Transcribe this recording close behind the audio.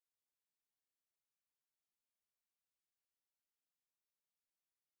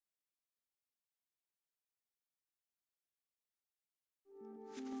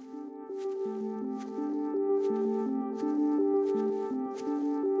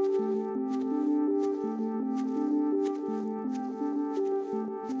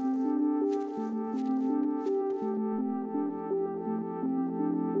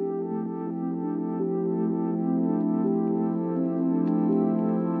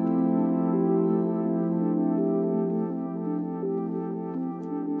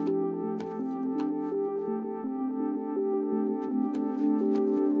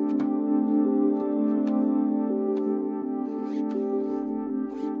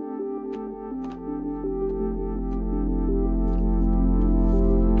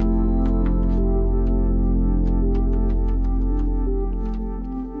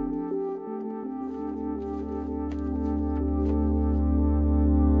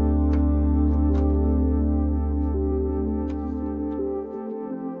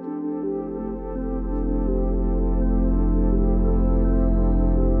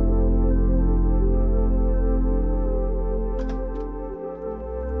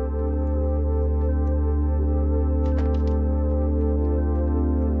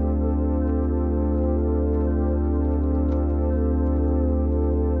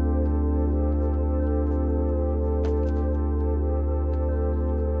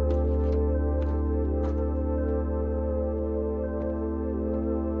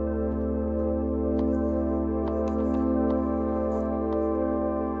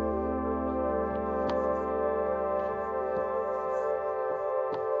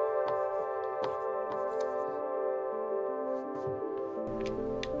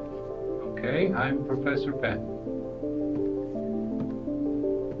Okay, I'm Professor Penn.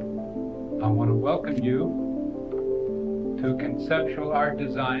 I want to welcome you to conceptual art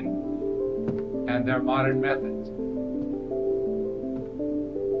design and their modern methods.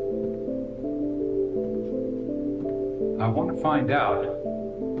 I want to find out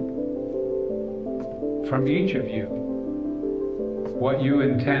from each of you what you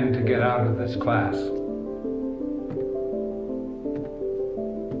intend to get out of this class.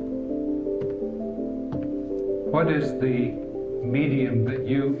 What is the medium that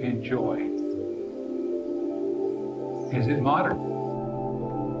you enjoy? Is it modern?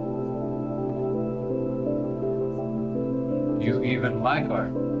 Do you even like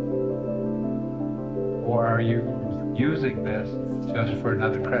art? Or are you using this just for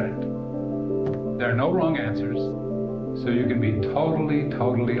another credit? There are no wrong answers, so you can be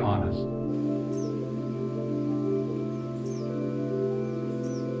totally honest.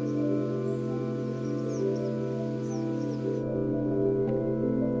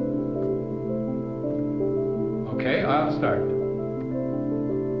 Okay, I'll start.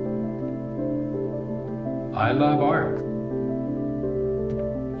 I love art.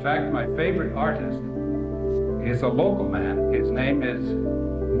 In fact, my favorite artist is a local man. His name is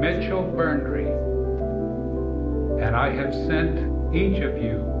Mitchell Burnry. And I have sent each of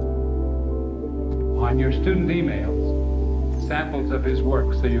you on your student emails samples of his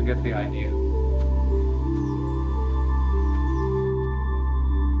work so you get the idea.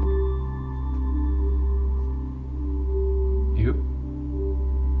 You?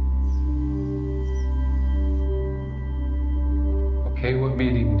 Okay, what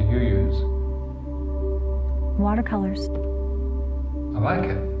medium do you use? Watercolors. I like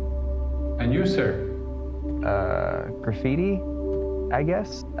it. And you, sir? Graffiti, I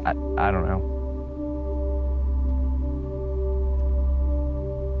guess? I don't know.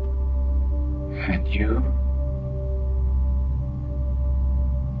 And you?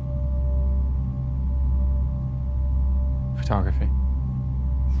 Photography.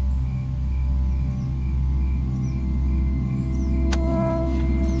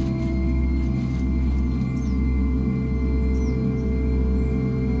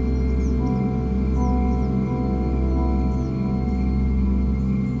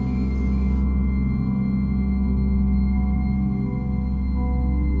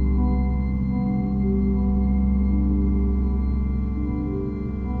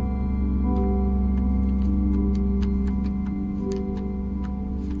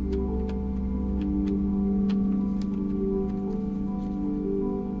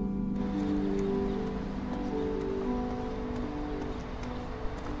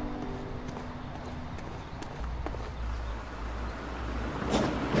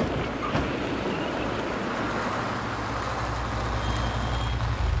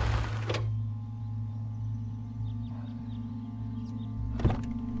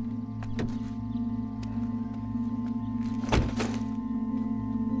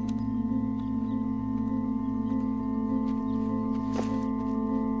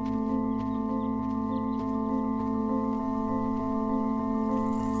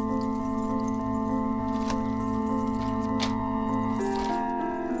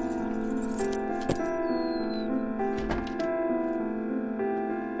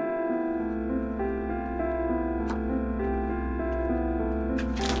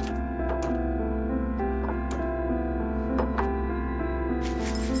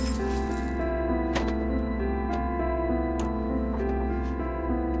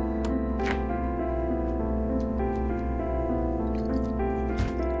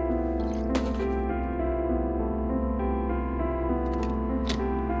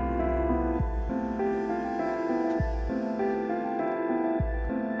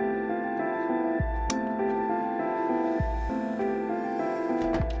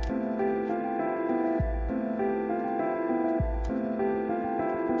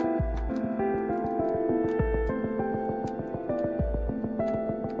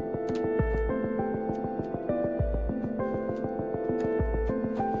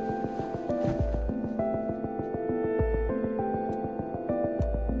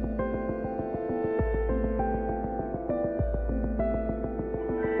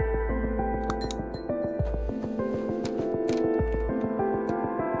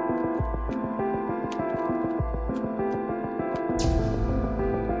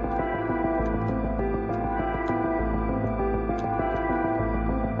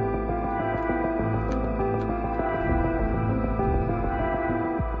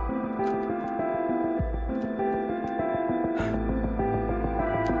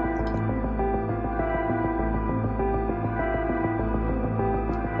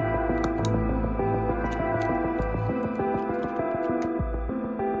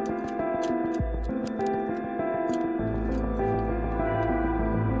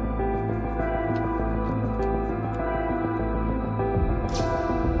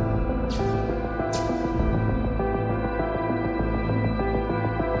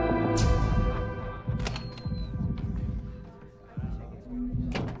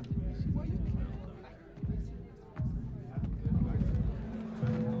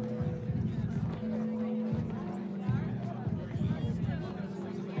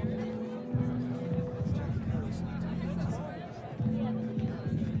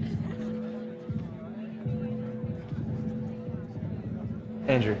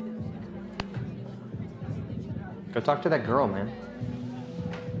 Andrew. Go talk to that girl, man.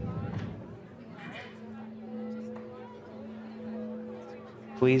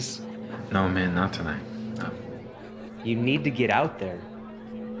 Please? No, man, not tonight. No. You need to get out there.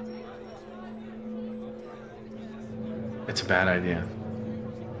 It's a bad idea.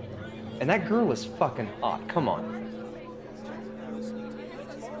 And that girl is fucking hot. Come on.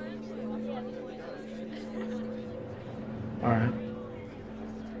 All right.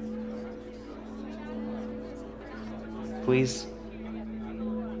 Please?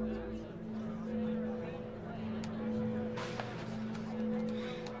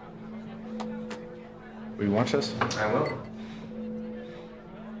 Will you watch this? I will.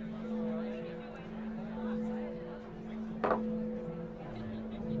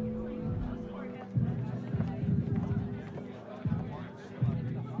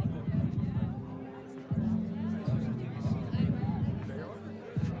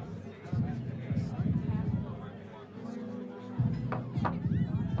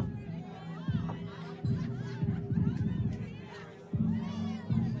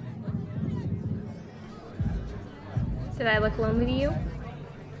 Did I look lonely to you?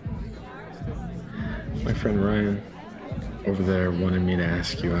 My friend Ryan over there wanted me to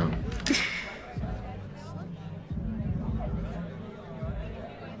ask you out.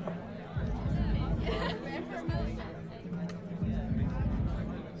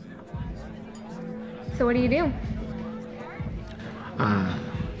 So what do you do?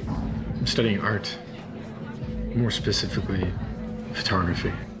 I'm studying art. More specifically,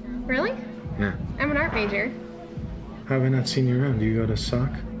 photography. Really? Yeah. I'm an art major. How have I not seen you around? Do you go to SOC?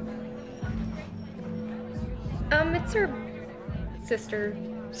 It's her sister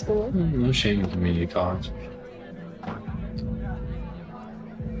school. No shame in community college.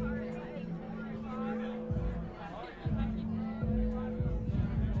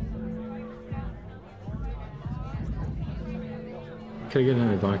 Could I get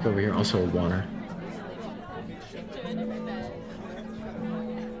another vodka over here? Also water.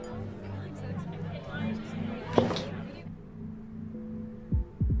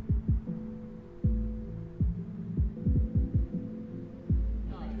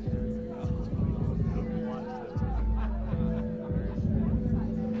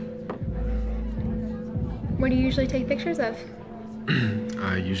 What do you usually take pictures of?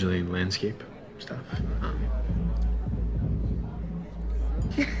 Usually landscape stuff.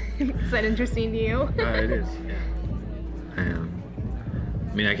 Is that interesting to you? It is, yeah.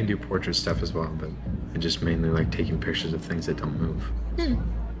 I mean, I can do portrait stuff as well, but I just mainly like taking pictures of things that don't move.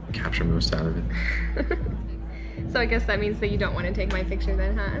 Capture most out of it. So I guess that means that you don't want to take my picture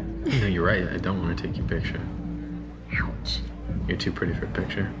then, huh? No, you're right. I don't want to take your picture. Ouch. You're too pretty for a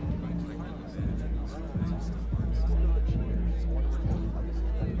picture.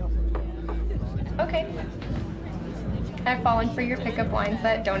 Okay. I've fallen for your pickup lines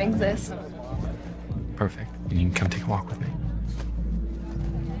that don't exist. Perfect. And you can come take a walk with me.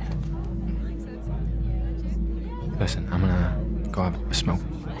 Listen, I'm gonna go have a smoke.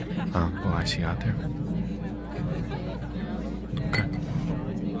 Will I see you out there? Okay.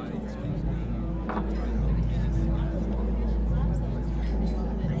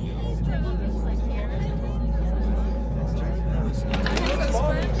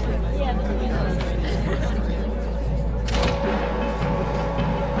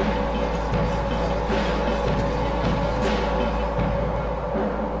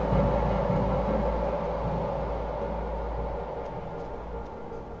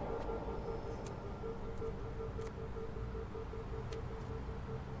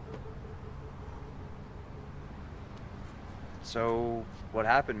 So, what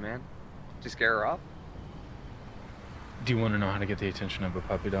happened, man? Did you scare her off? Do you want to know how to get the attention of a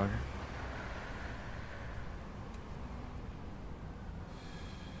puppy dog?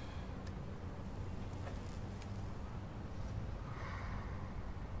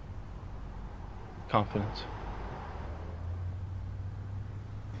 Confidence.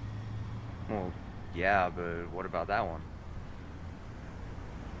 Well, yeah, but what about that one?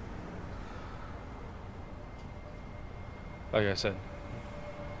 Like I said,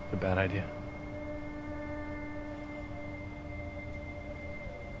 a bad idea.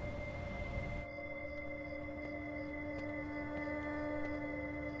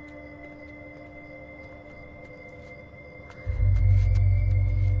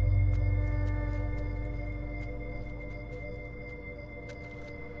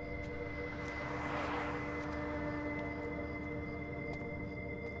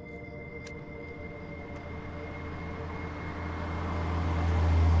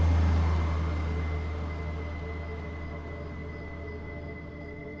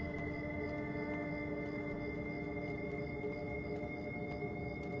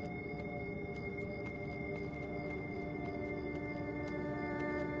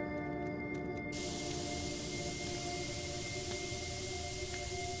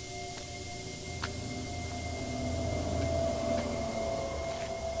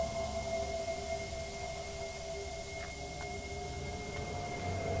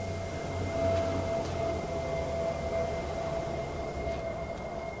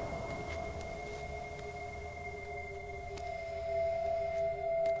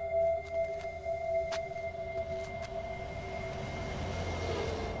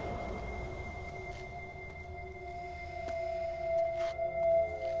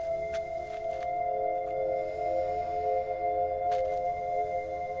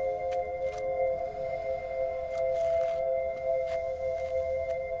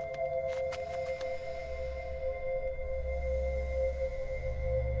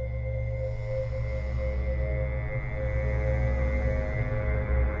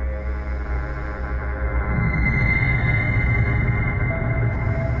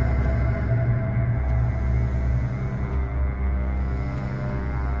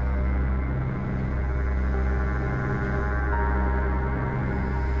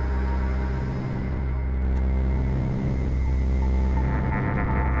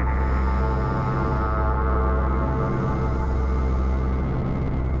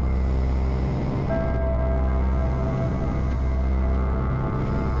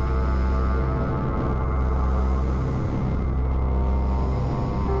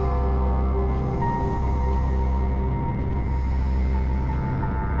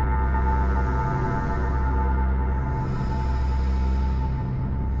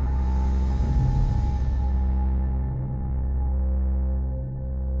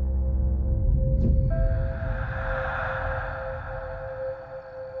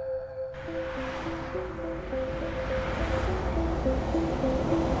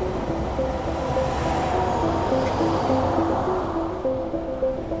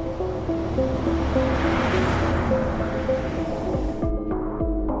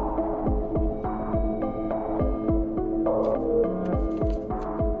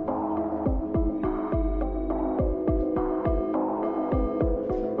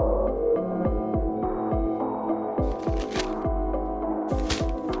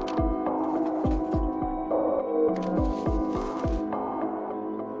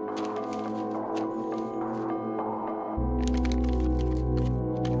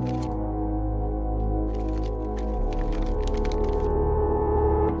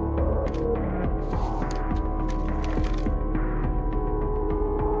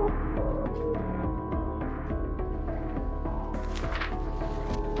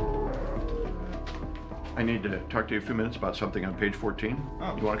 I need to talk to you a few minutes about something on page 14.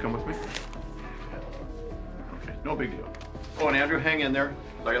 Oh. You want to come with me? Okay, no big deal. Oh, and Andrew, hang in there.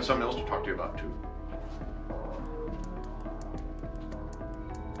 I got something else to talk to you about, too.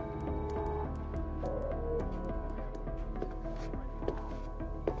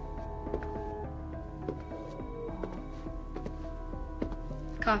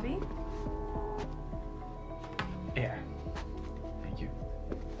 Coffee? Yeah. Thank you.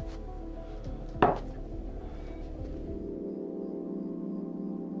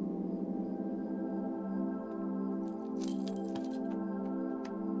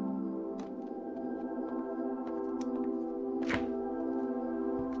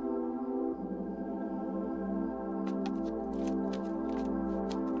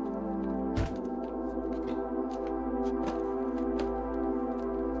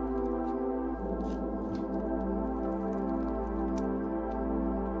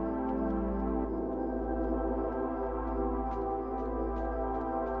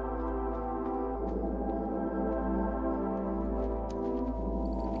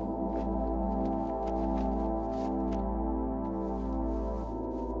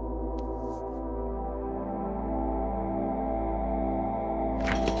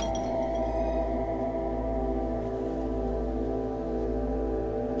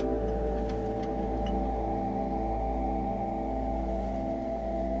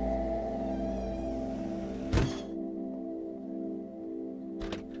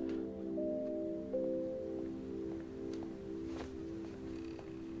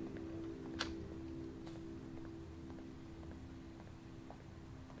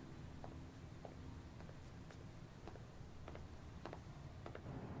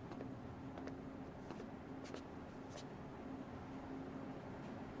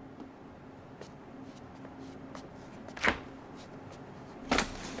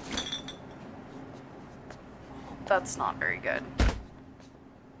 That's not very good.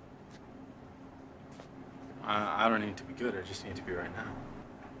 I don't need to be good, I just need to be right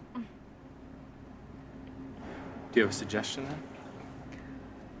now. Do you have a suggestion then?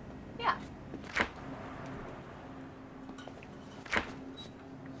 Yeah.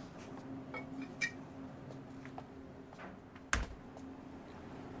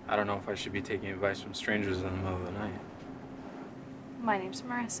 I don't know if I should be taking advice from strangers in the middle of the night. My name's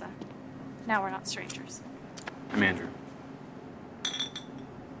Marissa. Now we're not strangers. I'm Andrew.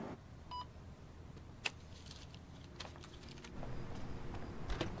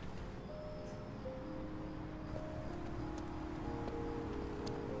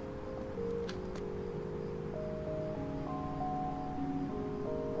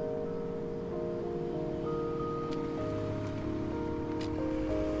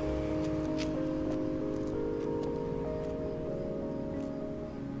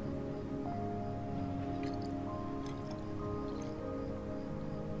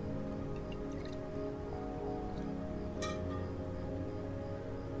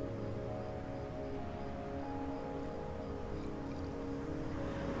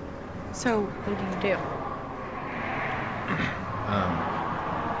 So, what do you do?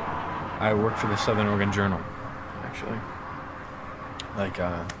 I work for the Southern Oregon Journal, actually. Like,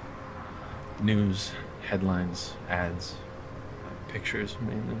 news, headlines, ads, pictures,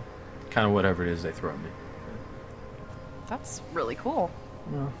 mainly. Kind of whatever it is they throw at me. That's really cool.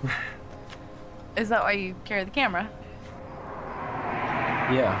 Well, Is that why you carry the camera?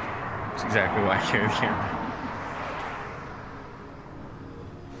 yeah, that's exactly why I carry the camera.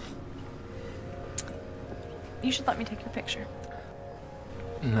 You should let me take your picture.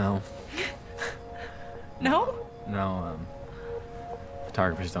 No. No? No,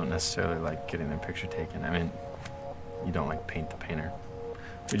 photographers don't necessarily like getting their picture taken. I mean, you don't like paint the painter.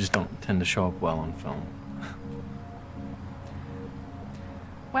 We just don't tend to show up well on film.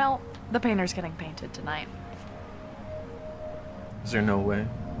 Well, the painter's getting painted tonight. Is there no way,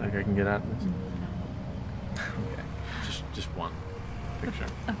 like, I can get out of this? No. Okay, just one picture.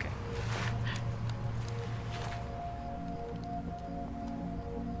 Okay.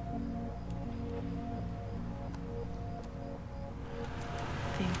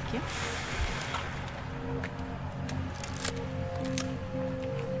 Thank you.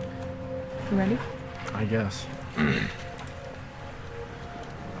 You ready? I guess.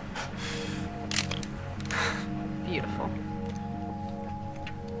 Beautiful.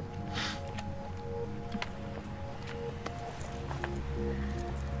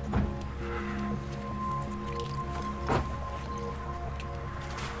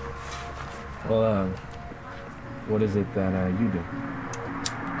 Well, what is it that you do?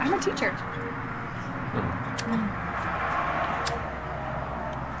 I'm a teacher.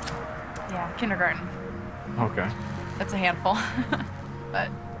 Yeah, kindergarten. Okay. It's a handful. But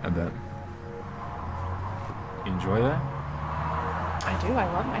I bet. You enjoy that? I do. I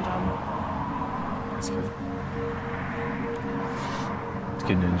love my job. That's good. It's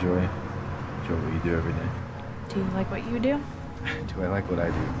good to enjoy what you do every day. Do you like what you do? Do I like what I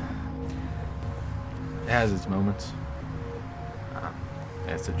do? It has its moments.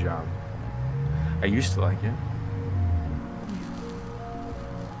 It's a job. I used to like it.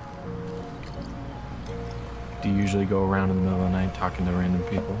 Do you usually go around in the middle of the night talking to random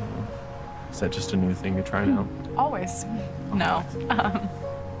people? Is that just a new thing you're trying out? Always. No.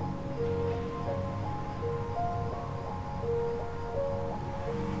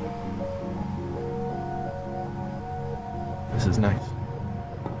 This is nice.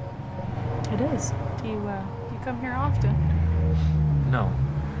 It is. You come here often? No,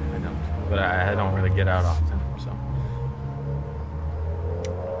 I don't. But I don't really get out often, so.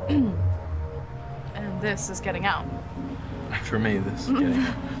 And this is getting out. For me, this is getting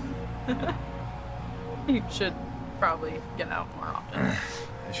out. You should probably get out more often.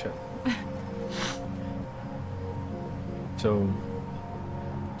 I should. So,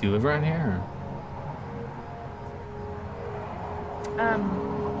 do you live around here?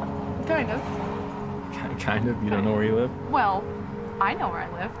 Kind of. Kind of? You don't know where you live? Well, I know where I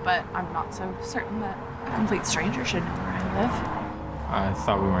live, but I'm not so certain that a complete stranger should know where I live. I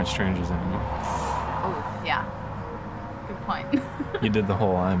thought we weren't strangers anymore. Oh, yeah. Good point. You did the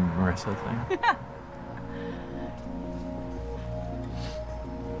whole I'm Marissa thing.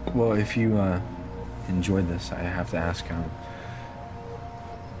 Well, if you enjoyed this, I have to ask, do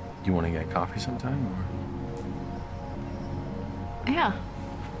you want to get coffee sometime? Or? Yeah.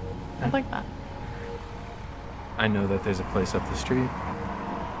 I'd like that. I know that there's a place up the street.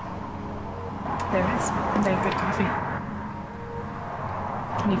 There is. They have good coffee.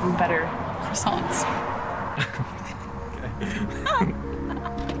 And even better croissants.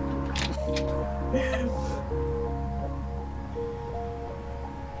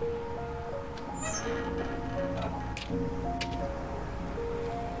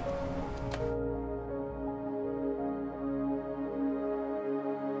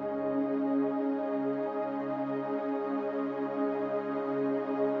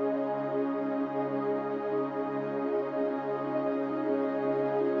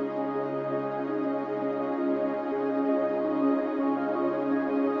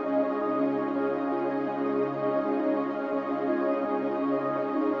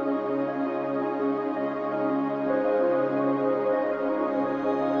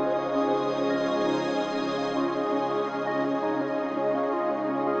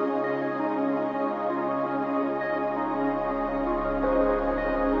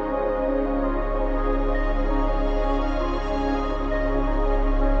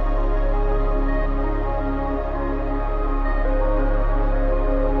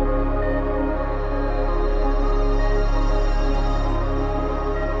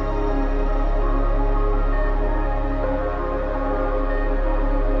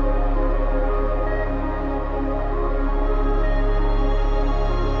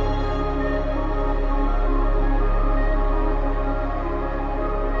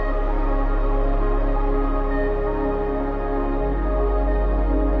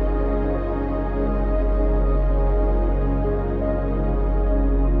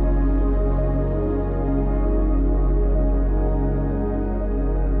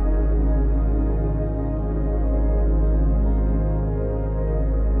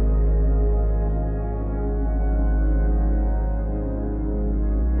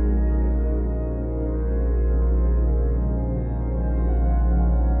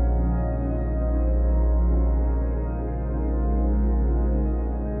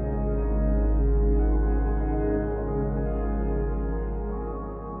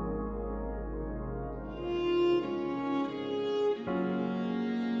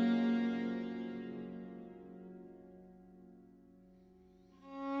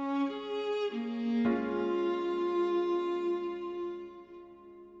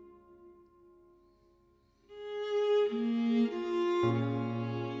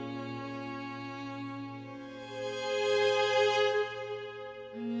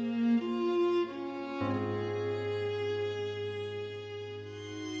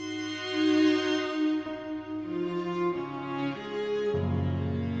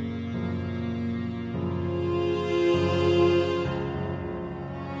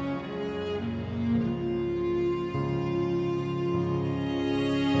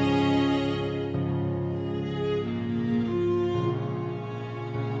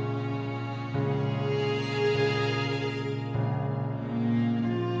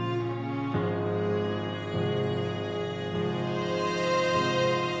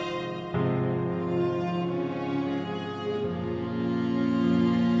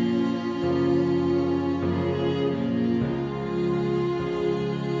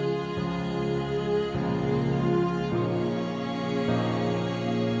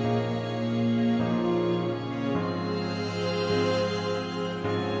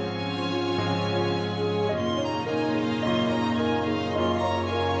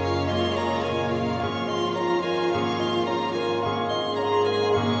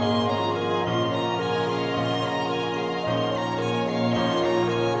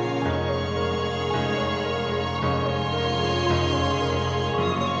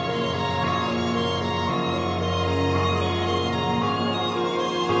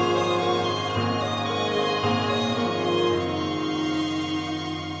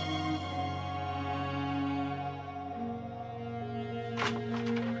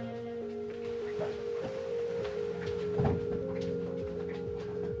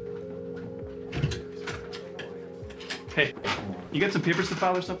 You got some papers to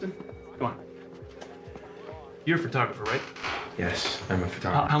file or something? Come on. You're a photographer, right? Yes, I'm a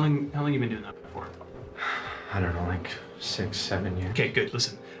photographer. How long you been doing that for? I don't know, like 6, 7 years. Okay, good.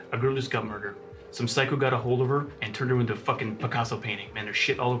 Listen, a girl just got murdered. Some psycho got a hold of her and turned her into a fucking Picasso painting. Man, there's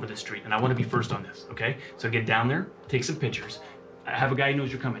shit all over the street, and I want to be first on this, okay? So get down there, take some pictures. I have a guy who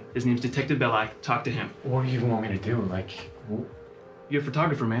knows you're coming. His name's Detective Belli. Talk to him. What do you want me to do? Like, You're a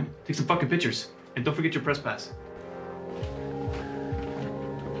photographer, man. Take some fucking pictures. And don't forget your press pass.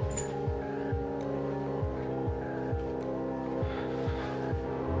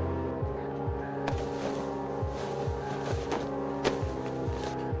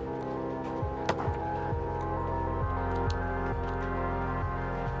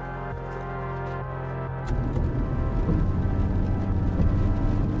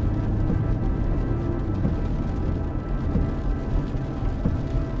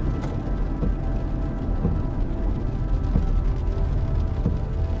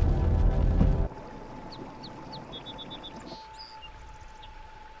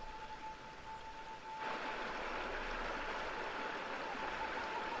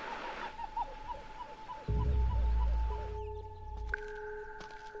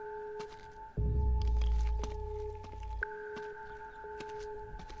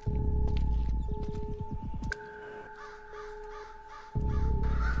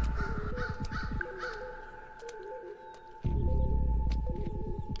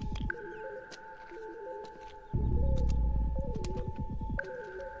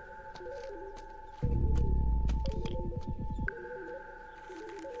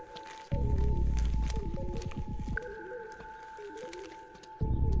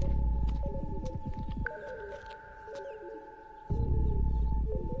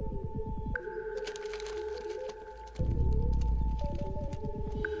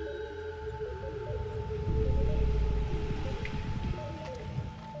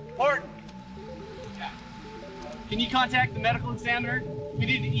 Can you contact the medical examiner? We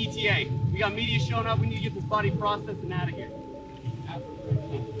need an ETA. We got media showing up. We need to get this body processed and out of here.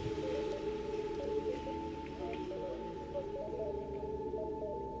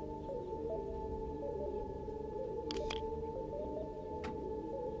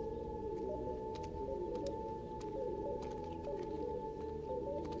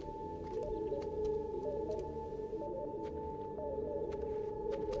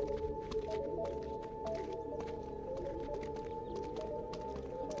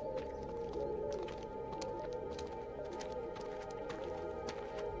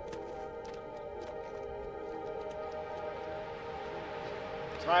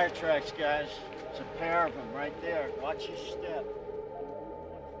 Tire tracks, guys. It's a pair of them right there. Watch your step.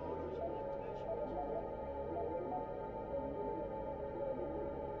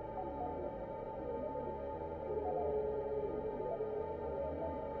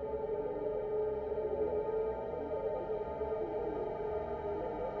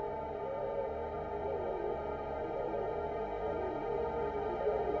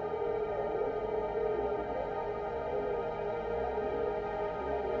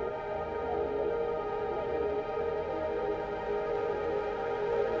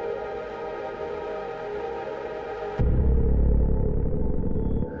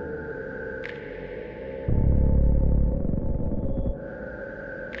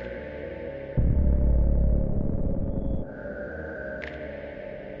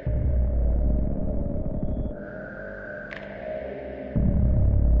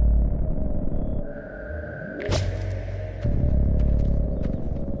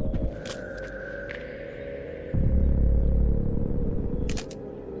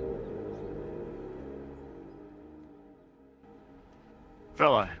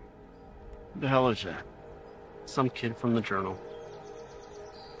 Fella, who the hell is that? Some kid from the journal.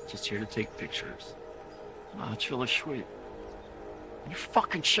 Just here to take pictures. Oh, that's really sweet. You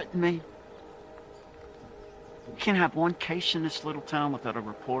fucking shitting me? You can't have one case in this little town without a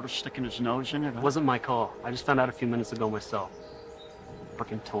reporter sticking his nose in it. It wasn't my call. I just found out a few minutes ago myself.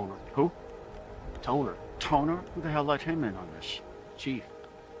 Fucking Toner. Who? Toner. Toner? Who the hell let him in on this? Chief.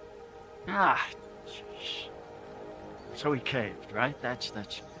 Ah, jeez. So he caved, right? That's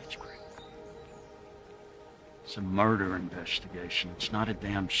great. It's a murder investigation. It's not a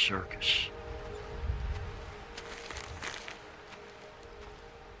damn circus.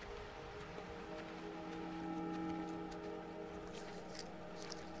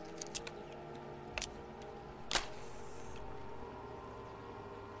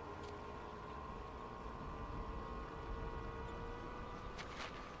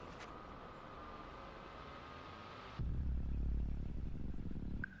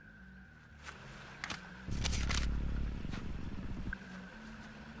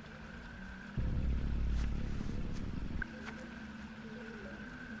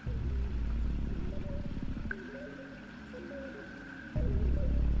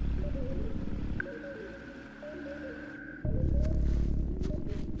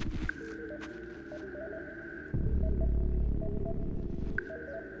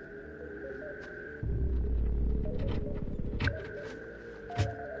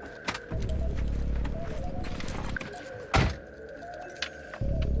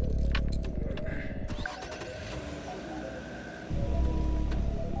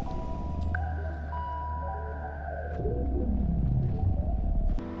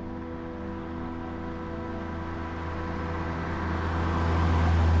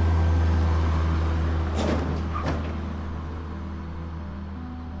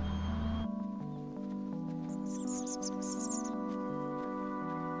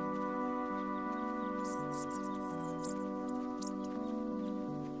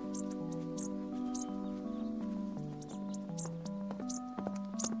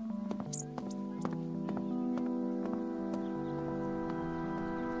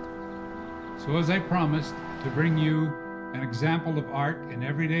 So as I promised to bring you an example of art in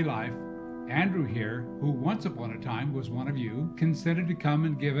everyday life, Andrew here, who once upon a time was one of you, consented to come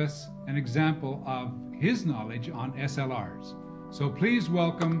and give us an example of his knowledge on SLRs. So please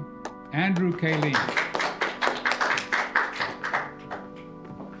welcome Andrew Kaleen.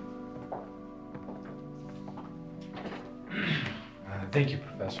 Thank you,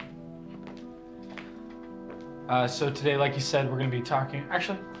 Professor. So today, like you said, we're going to be talking...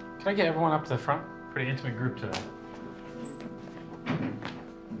 Actually, can I get everyone up to the front? Pretty intimate group today.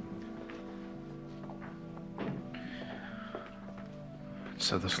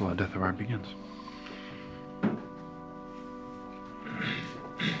 So the slow death of art begins.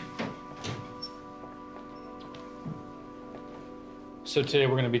 So today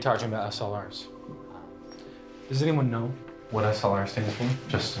we're going to be talking about SLRs. Does anyone know what SLR stands for?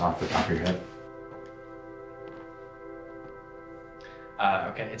 Just off the top of your head.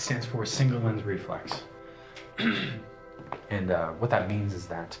 Okay, it stands for single lens reflex. And what that means is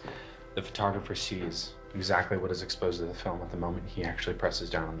that the photographer sees exactly what is exposed to the film at the moment he actually presses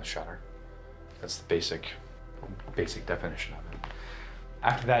down on the shutter. That's the basic definition of it.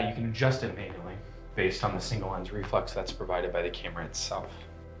 After that, you can adjust it manually based on the single lens reflex that's provided by the camera itself.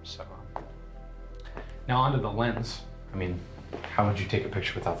 So now onto the lens. I mean, how would you take a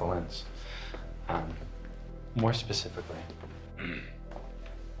picture without the lens? More specifically,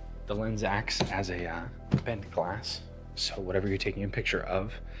 the lens acts as a bent glass. So whatever you're taking a picture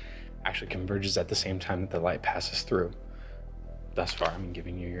of actually converges at the same time that the light passes through. Thus far, I'm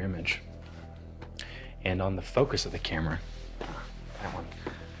giving you your image. And on the focus of the camera, that one.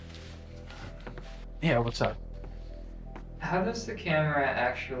 Yeah, what's up? How does the camera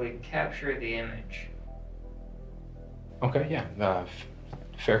actually capture the image? Okay, yeah,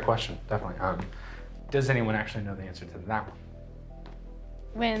 fair question, definitely. Does anyone actually know the answer to that one?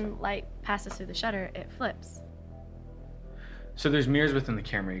 When light passes through the shutter, it flips. So there's mirrors within the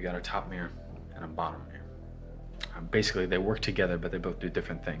camera. You got a top mirror and a bottom mirror. Basically, they work together, but they both do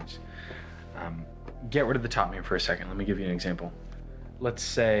different things. Get rid of the top mirror for a second. Let me give you an example. Let's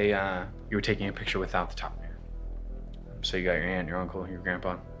say you were taking a picture without the top mirror. So you got your aunt, your uncle, your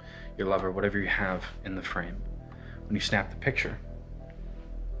grandpa, your lover, whatever you have in the frame. When you snap the picture,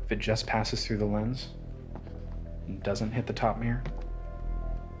 if it just passes through the lens and doesn't hit the top mirror,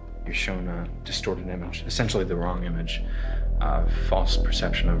 you're shown a distorted image, essentially the wrong image, false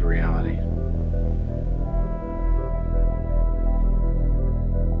perception of reality.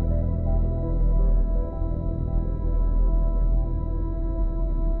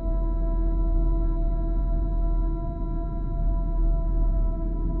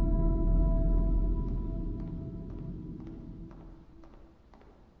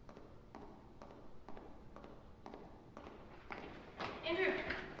 Andrew!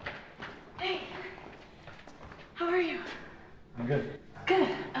 Hey! How are you? I'm good. Good.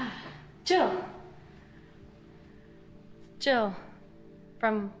 Jill. Jill.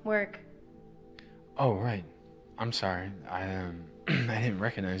 From work. Oh, right. I'm sorry. I didn't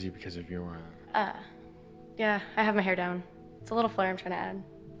recognize you because of your... Yeah, I have my hair down. It's a little flare I'm trying to add.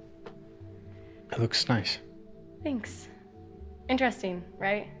 It looks nice. Thanks. Interesting,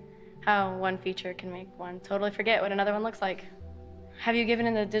 right? How one feature can make one totally forget what another one looks like. Have you given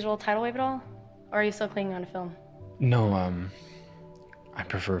in the digital tidal wave at all? Or are you still clinging on to film? No, I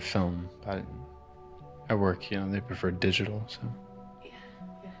prefer film, but at work, you know, they prefer digital, so. Yeah.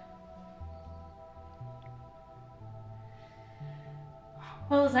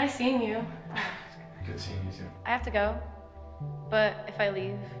 Well, it was nice seeing you. Good seeing you too. I have to go, but if I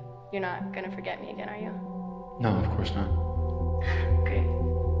leave, you're not gonna forget me again, are you? No, of course not. Great.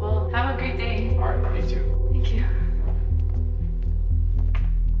 Well, have a great day. All right, you too. Thank you.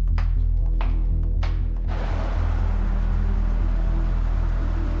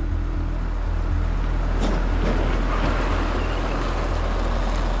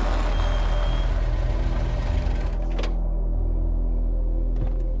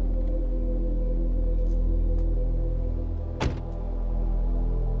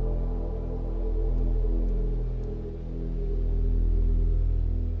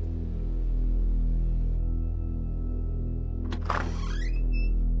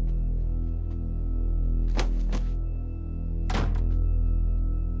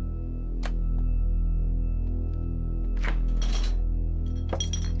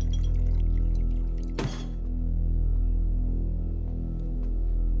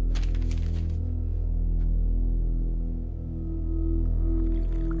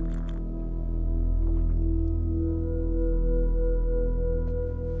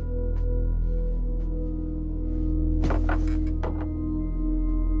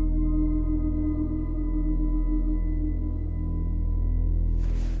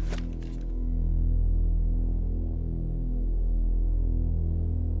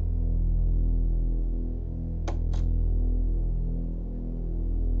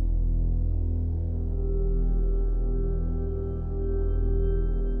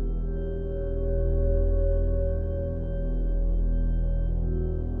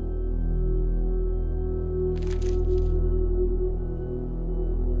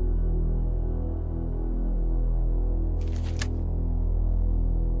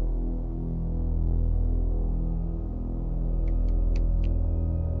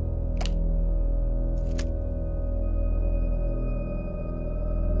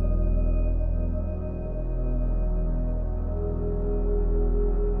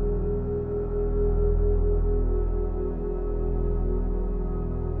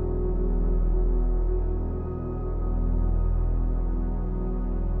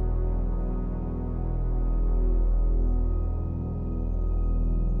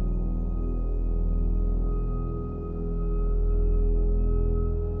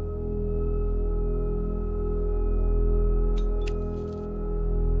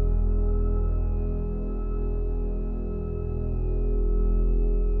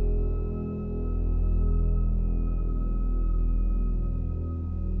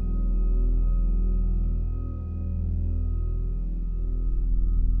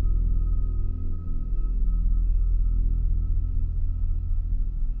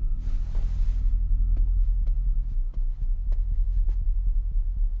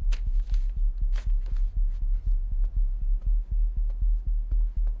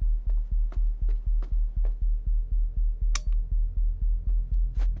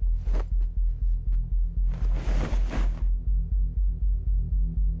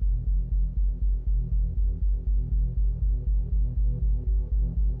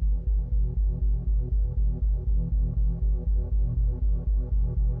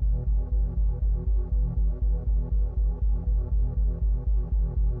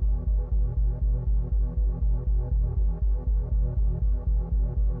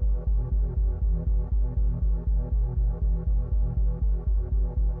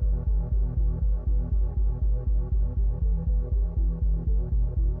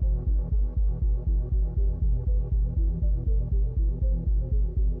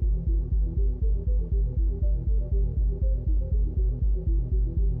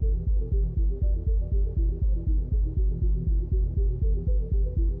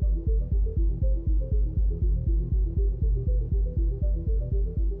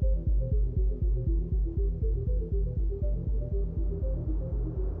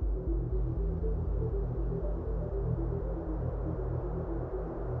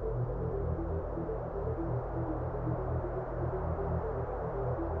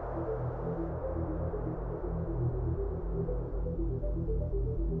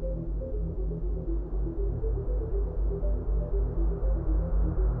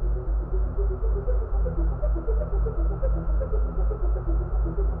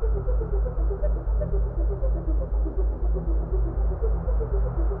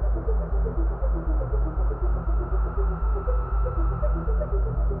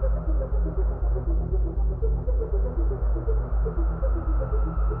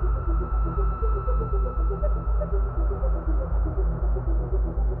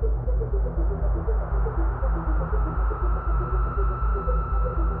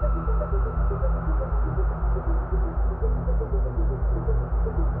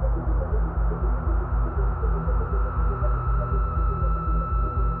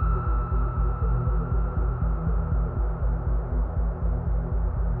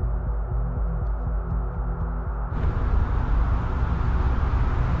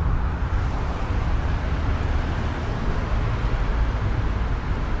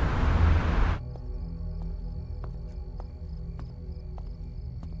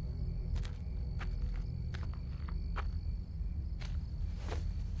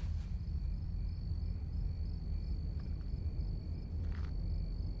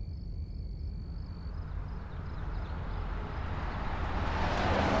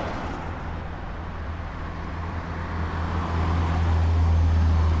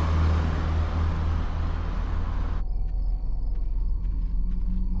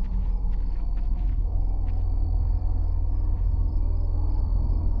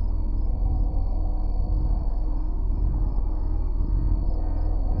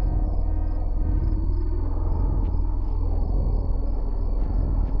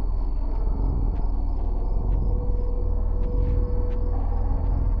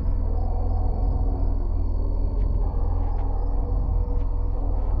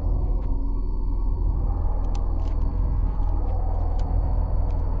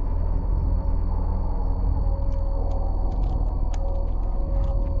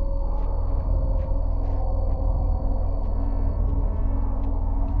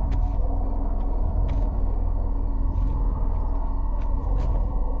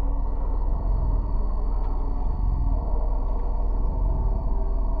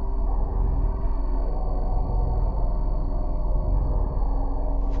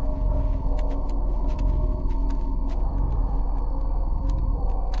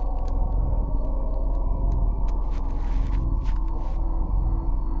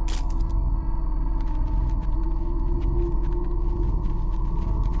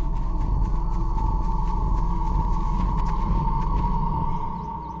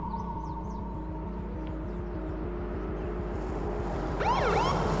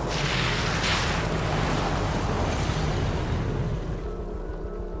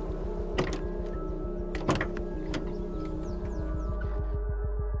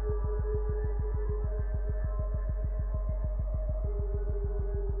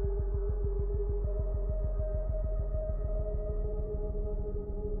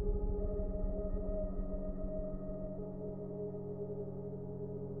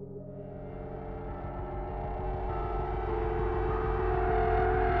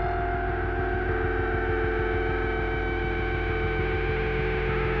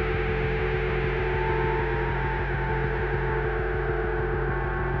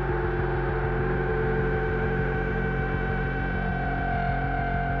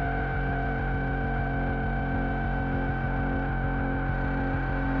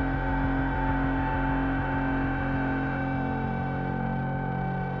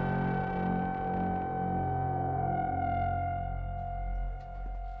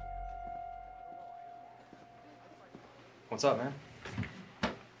 What's up, man?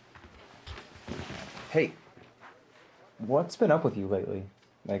 Hey, what's been up with you lately?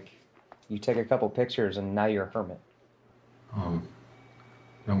 Like, you take a couple pictures and now you're a hermit. I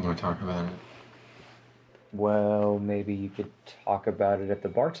don't want to talk about it. Well, maybe you could talk about it at the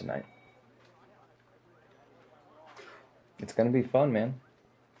bar tonight. It's gonna be fun, man.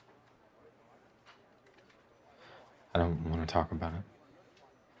 I don't want to talk about it.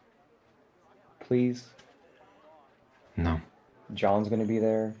 Please? No. John's gonna be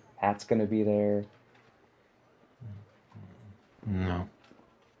there. Pat's gonna be there. No.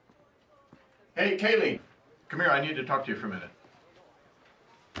 Hey, Kaleen, come here. I need to talk to you for a minute.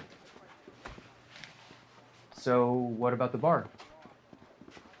 So, what about the bar?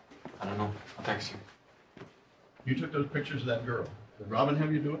 I don't know. I'll text you. You took those pictures of that girl. Did Robin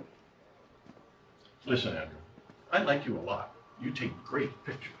have you do it? Listen, Andrew, I like you a lot. You take great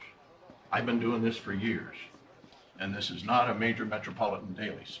pictures. I've been doing this for years. And this is not a major metropolitan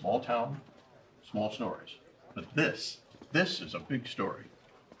daily. Small town, small stories. But this is a big story.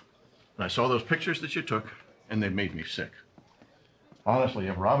 And I saw those pictures that you took, and they made me sick. Honestly,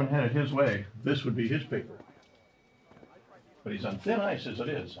 if Robin had it his way, this would be his paper. But he's on thin ice as it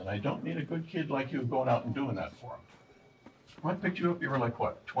is, and I don't need a good kid like you going out and doing that for him. When I picked you up, you were like,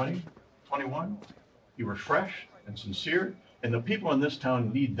 what, 20, 21? You were fresh and sincere, and the people in this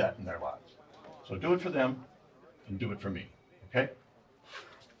town need that in their lives. So do it for them, and do it for me, okay?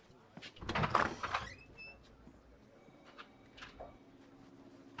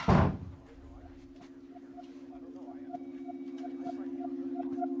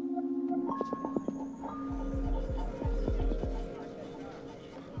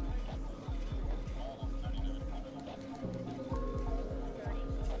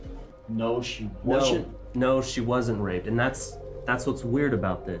 No, she wasn't. No, she wasn't raped, and that's what's weird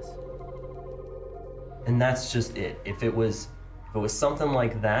about this. And that's just it. If it was something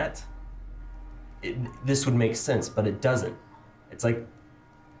like that, this would make sense, but it doesn't. It's like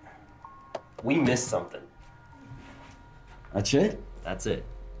we missed something. That's it? That's it.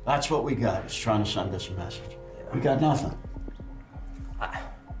 That's what we got. It's trying to send us a message. We got nothing.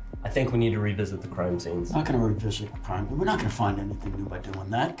 I think we need to revisit the crime scenes. Not gonna revisit the crime, but we're not gonna find anything new by doing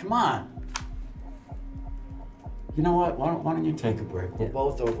that. Come on. You know what? Why don't you take a break? We're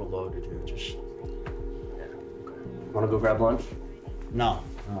both overloaded here. Just. Want to go grab lunch? No,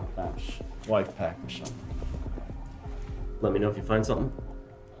 thanks. Wife packed or something. Let me know if you find something.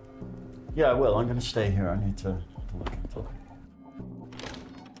 Yeah, I will. I'm gonna stay here. I need to look into it.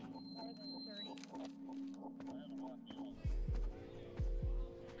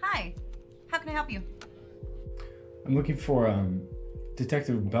 Hi, how can I help you? I'm looking for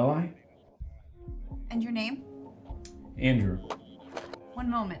Detective Belli. And your name? Andrew. One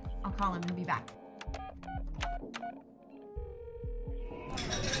moment, I'll call him. He'll be back.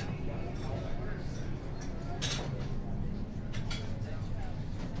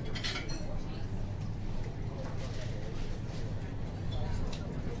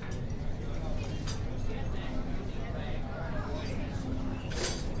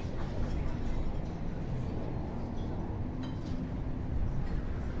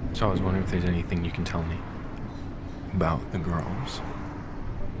 So I was wondering if there's anything you can tell me about the girls.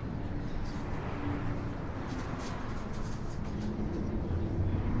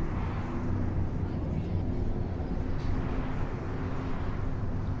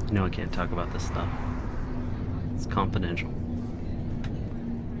 You know I can't talk about this stuff. It's confidential.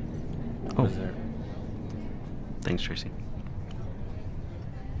 Oh, is there? Thanks, Tracy.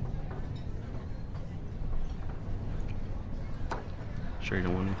 Sure you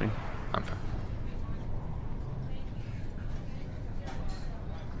don't want anything? I'm fine.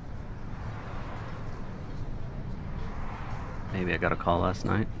 Maybe I got a call last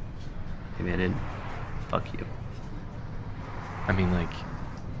night. Maybe I didn't. Fuck you. I mean, like,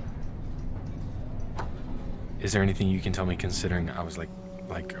 is there anything you can tell me considering I was like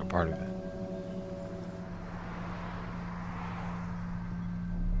a part of it?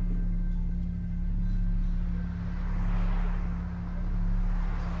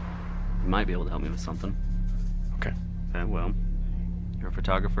 You might be able to help me with something. Okay. Okay, well, you're a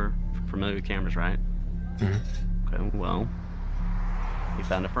photographer, familiar with cameras, right? Mm-hmm. Okay, well, you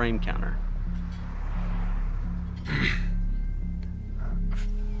found a frame counter.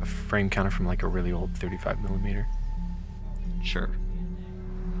 A frame counter from like a really old 35mm? Sure.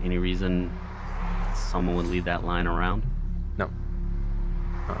 Any reason someone would leave that line around? No.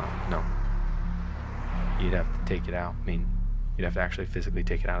 No. You'd have to take it out. I mean, you'd have to actually physically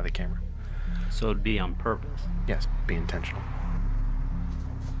take it out of the camera. So it'd be on purpose? Yes, be intentional.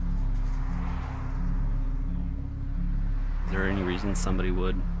 there any reason somebody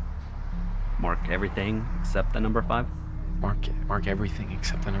would mark everything except the number 5? Mark everything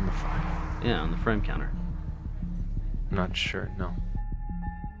except the number 5? Yeah, on the frame counter. I'm not sure, no.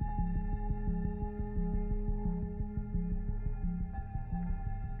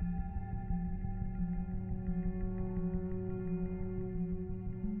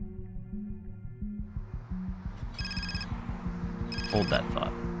 Hold that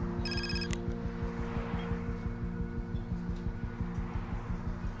thought.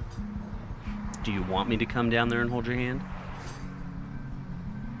 Do you want me to come down there and hold your hand?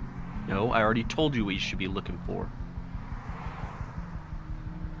 No, I already told you what you should be looking for.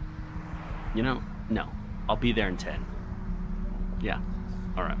 You know, no. I'll be there in 10. Yeah,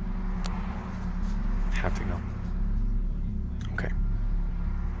 alright. Have to go. Okay.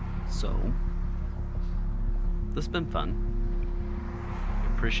 So, this has been fun.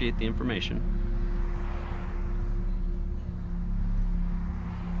 Appreciate the information.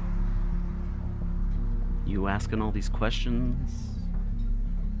 You asking all these questions,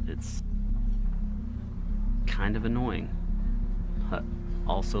 it's kind of annoying, but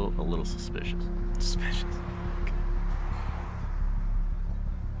also a little suspicious. Suspicious. Okay.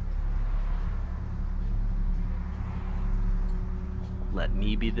 Let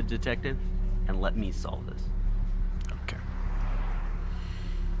me be the detective, and let me solve this. Okay.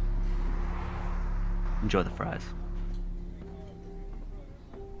 Enjoy the fries.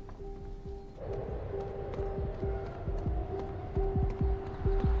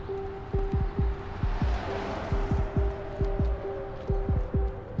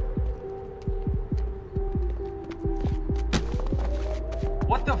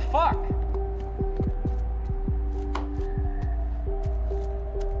 What the fuck?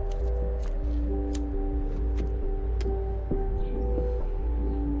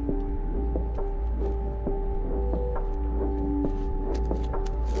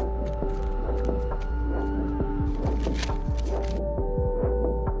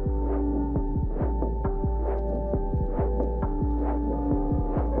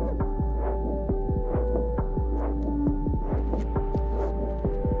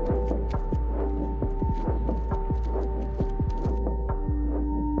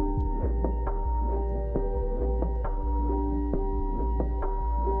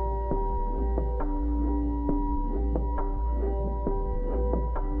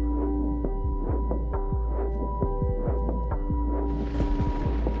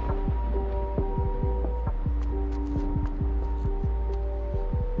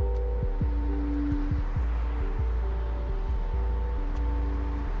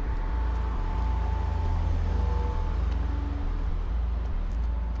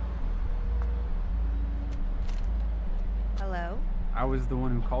 Hello? I was the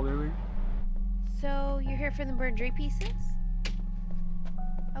one who called earlier. So, you're here for the burglary pieces?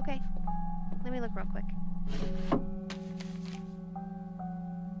 Okay. Let me look real quick.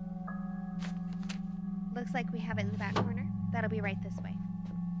 Looks like we have it in the back corner. That'll be right this way.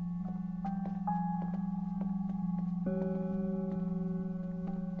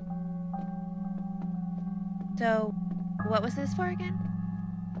 So, what was this for again?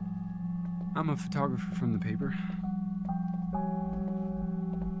 I'm a photographer from the paper.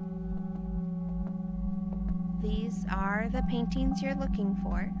 These are the paintings you're looking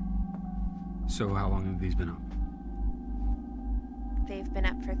for. So how long have these been up? They've been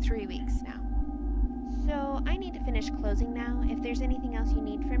up for 3 weeks now. So I need to finish closing now. If there's anything else you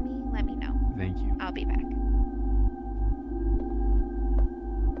need from me, let me know. Thank you. I'll be back.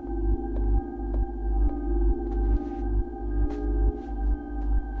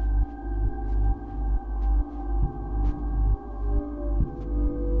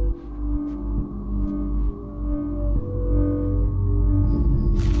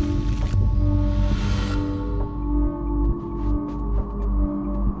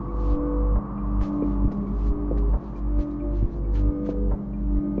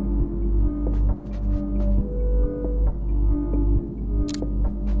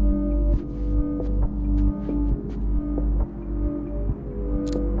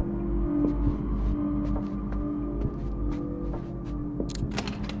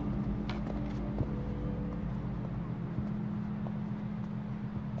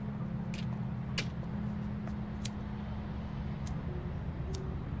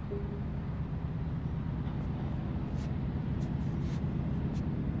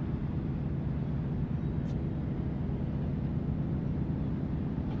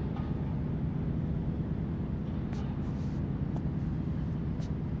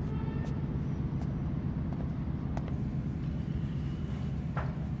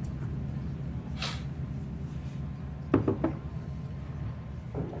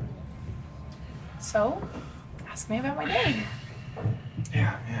 So, ask me about my day.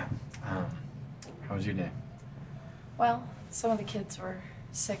 Yeah. How was your day? Well, some of the kids were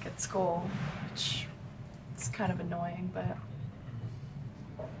sick at school, which is kind of annoying, but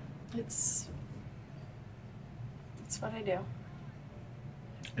it's what I do.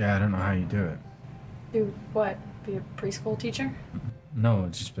 Yeah, I don't know how you do it. Do what? Be a preschool teacher? No,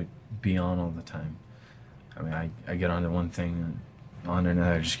 it's just like be on all the time. I mean, I get onto one thing and on to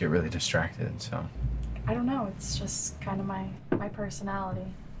another, I just get really distracted, so. I don't know, it's just kind of my personality.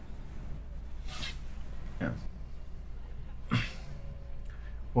 Yeah.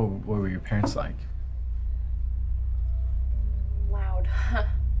 What were your parents like? Loud.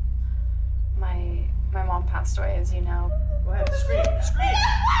 my mom passed away, as you know. Go ahead, scream! Scream!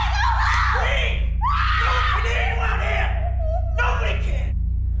 No one can hear you out here! Nobody can!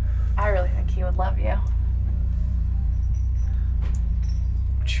 I really think he would love you.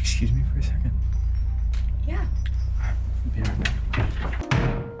 Would you excuse me for a second? Yeah. I'll be right back.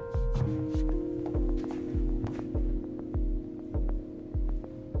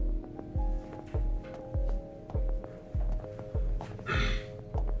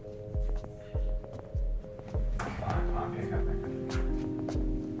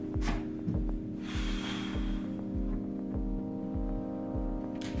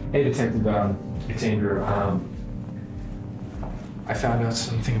 Hey, Detective, it's Andrew. I found out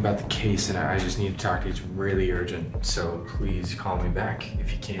something about the case and I just need to talk to you. It's really urgent, so please call me back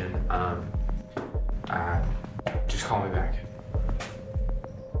if you can. Just call me back.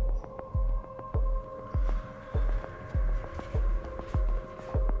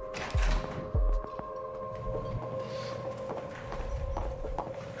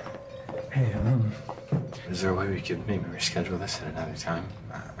 Hey, is there a way we could maybe reschedule this at another time?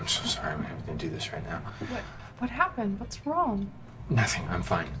 I'm so sorry I'm having to do this right now. What happened? What's wrong? Nothing, I'm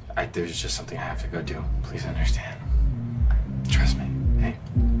fine. There's just something I have to go do. Please understand. Trust me. Hey,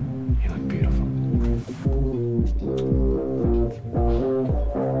 you look beautiful.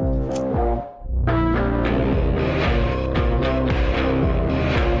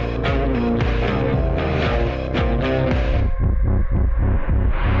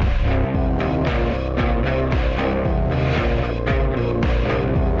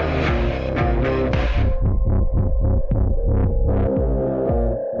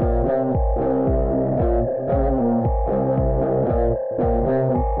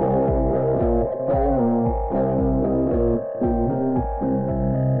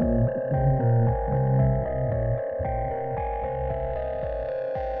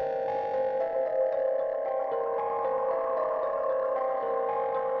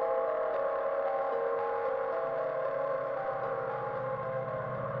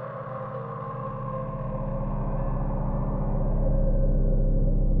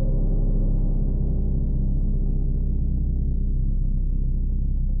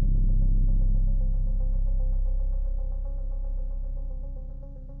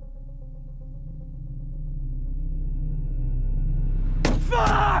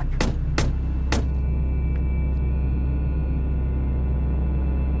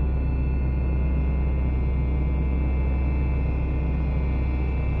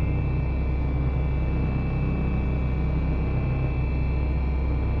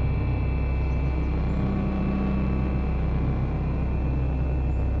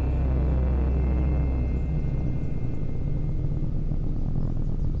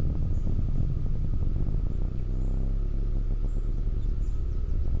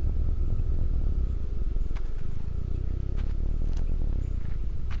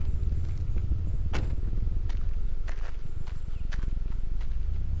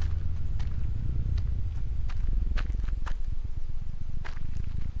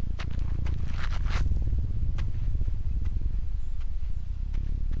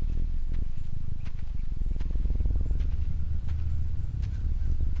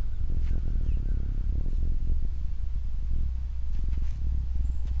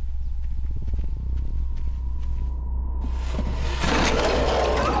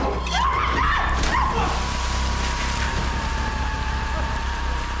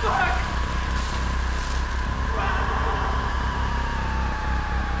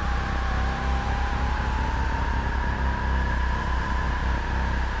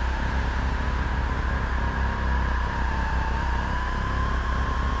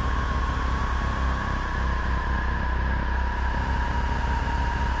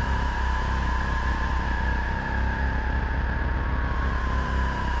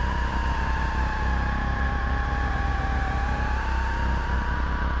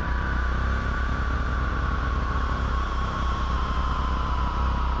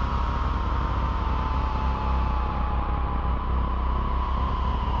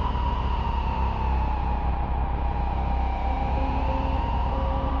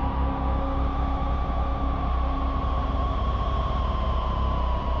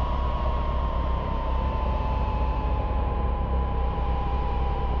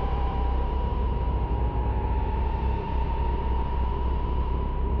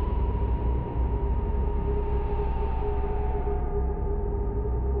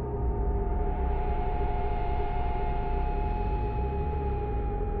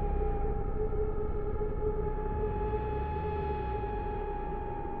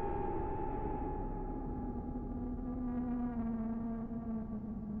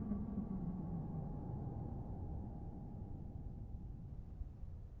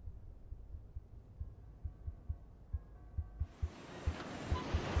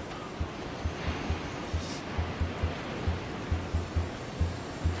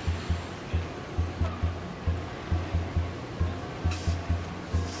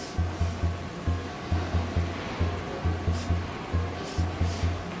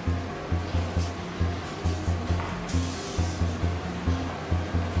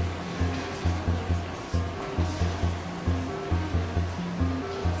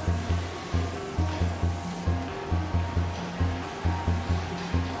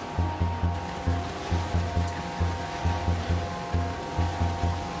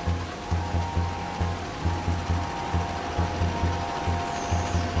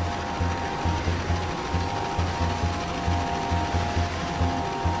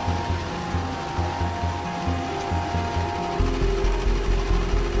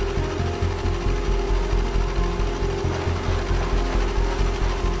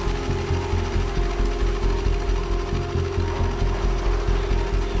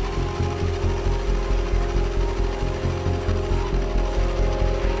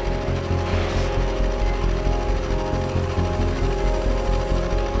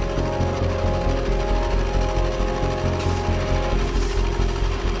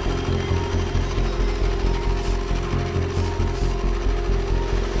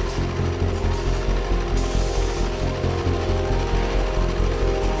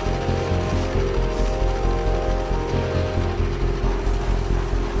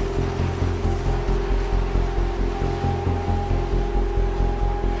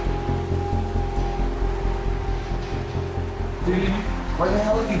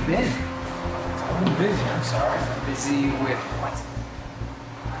 been? I've been busy, I'm sorry. Busy with what?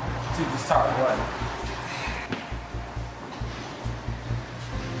 Dude, just talk what?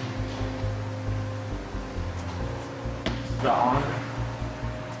 The Hollander?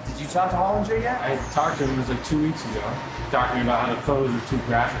 Did you talk to Hollinger yet? I talked to him, it was like 2 weeks ago, talking about how the photos were too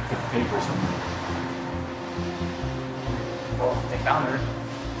graphic for the paper or something. Well, they found her.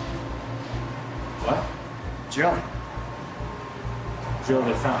 What? Jill. Jill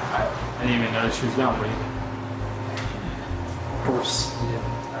they found. I didn't even notice she was gone, but Of course, we didn't.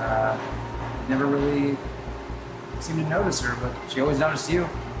 Never really seemed to notice her, but she always noticed you.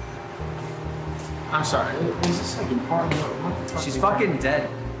 I'm sorry, is this like important? What the fuck? She's fucking dead.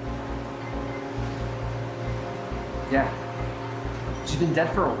 Yeah. She's been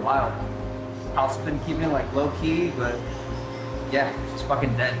dead for a while. Al's been keeping it like low key, but yeah, she's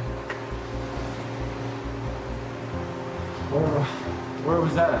fucking dead. Where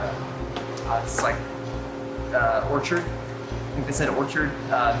was that at? It's like Orchard. I think they said Orchard,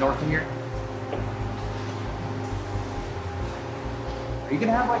 north of here. Are you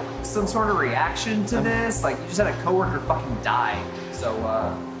gonna have like some sort of reaction to this? Like you just had a coworker fucking die, so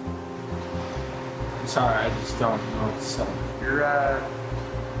I'm sorry, I just don't know what to say. you're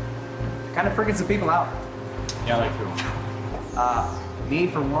kind of freaking some people out. Yeah, like who? Me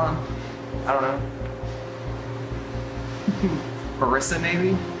for one. I don't know. Marissa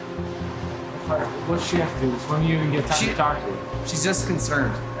maybe. What's she have to do? When do you even get time to talk to her? She's just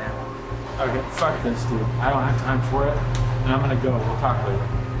concerned, man. Okay, fuck this, dude. I don't have time for it, and I'm gonna go. We'll talk later.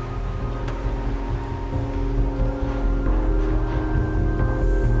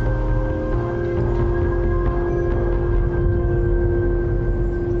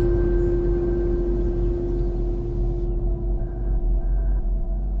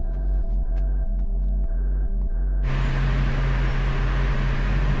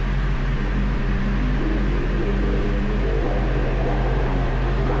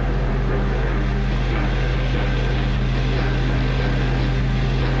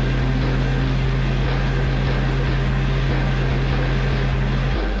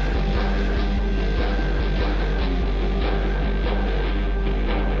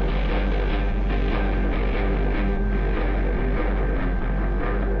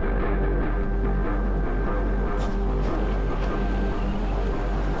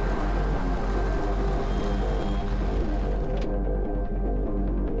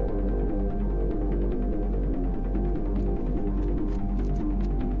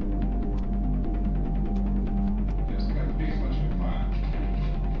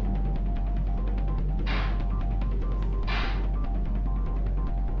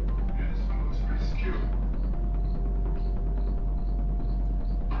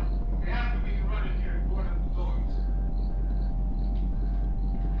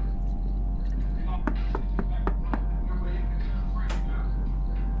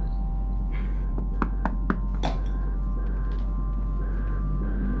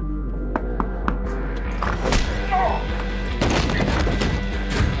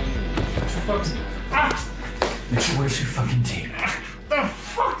 Mitchell, where's your fucking tape? The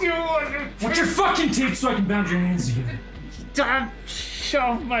fuck do you want? What's your fucking tape so I can bound your hands together? Damn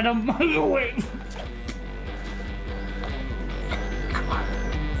shelf by the microwave.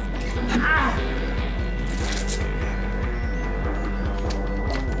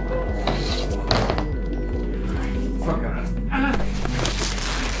 Fuck out.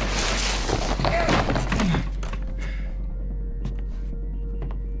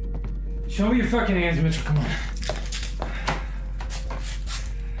 Show me your fucking hands, Mitchell. Come on.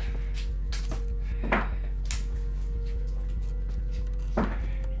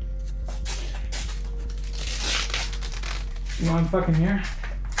 You know I'm fucking here?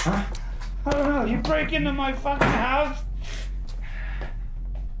 Huh? I don't know. You break into my fucking house.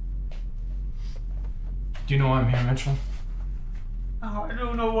 Do you know why I'm here, Mitchell? Oh, I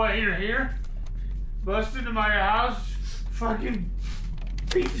don't know why you're here. Bust into my house. Fucking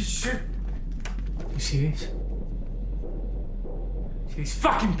piece of shit. You see these? See these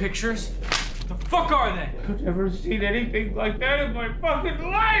fucking pictures? The fuck are they? I've never seen anything like that in my fucking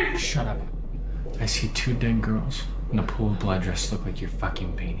life. Shut up. I see two dead girls in a pool of blood dressed to look like your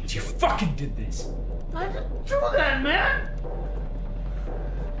fucking paintings. You fucking did this. I didn't do that, man.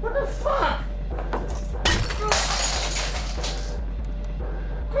 What the fuck?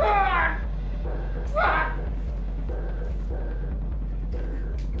 God! Fuck!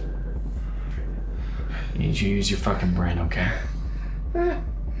 I need you to use your fucking brain, okay?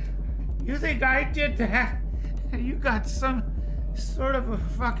 You think I did that? You got some sort of a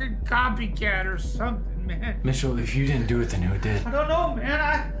fucking copycat or something, man. Mitchell, if you didn't do it, then who did? I don't know,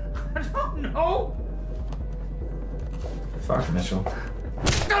 man. I don't know. Fuck, Mitchell.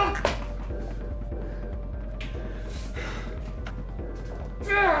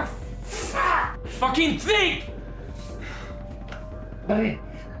 Fucking think!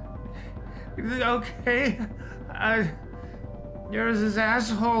 Okay. There was this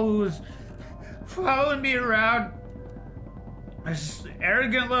asshole who was following me around. This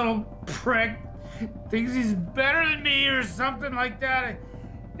arrogant little prick. Thinks he's better than me or something like that.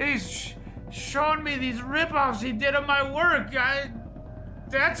 He's showing me these rip-offs he did of my work.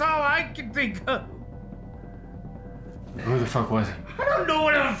 That's all I can think of. Who the fuck was it? I don't know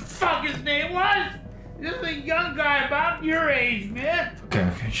what the fuck his name was. This is a young guy about your age, man.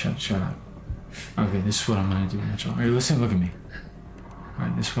 Okay, shut up. Okay, this is what I'm gonna do, Mitchell. Alright, listen, look at me.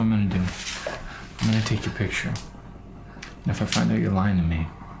 Alright, this is what I'm gonna do. I'm gonna take your picture. And if I find out you're lying to me,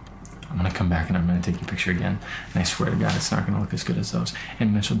 I'm gonna come back and I'm gonna take your picture again. And I swear to God, it's not gonna look as good as those.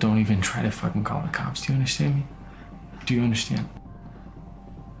 And Mitchell, don't even try to fucking call the cops. Do you understand me? Do you understand?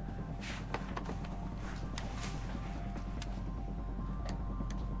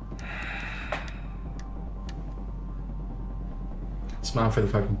 Smile for the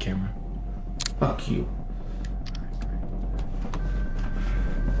fucking camera. Fuck you.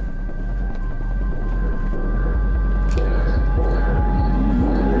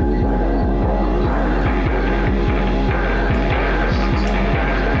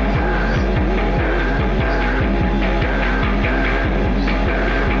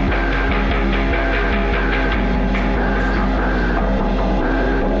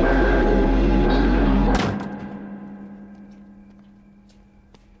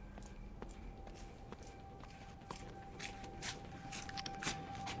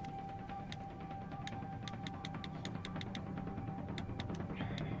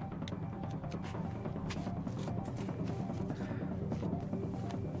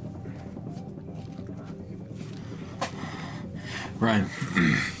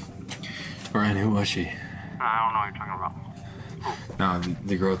 Ryan, who was she? I don't know what you're talking about. No,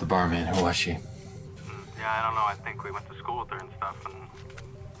 the girl at the bar, man. Who was she? Yeah, I don't know. I think we went to school with her and stuff, and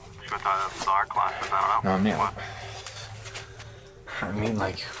she went to our classes. I don't know. No, I mean, What? I mean,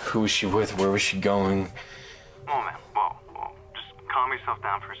 like, who was she with? Where was she going? Whoa, man. Whoa. Just calm yourself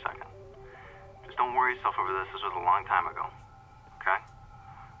down for a second. Just don't worry yourself over this. This was a long time ago. Okay?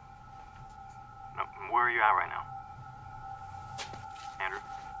 No, where are you at right now? Andrew?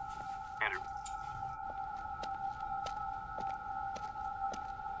 Andrew?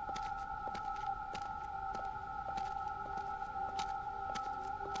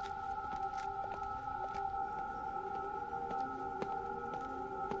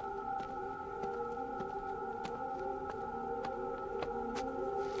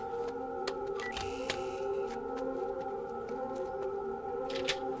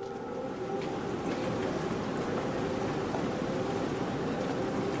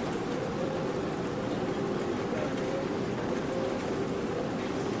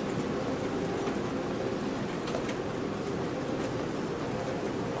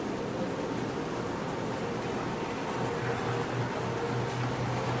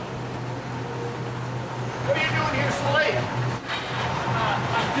 What are you doing here so late?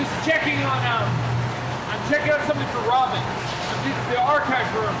 I'm just checking on, I'm checking out something for Robin. The archive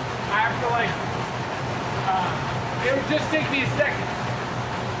room. I have to it would just take me a second.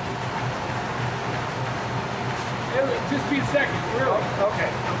 It would just be a second, really. Okay.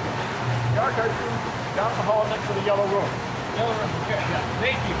 The archive room down the hall next to the yellow room. Yellow room, okay, yeah.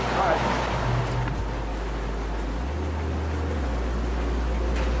 Thank you. All right.